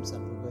items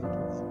and we're going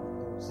to end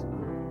with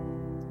those.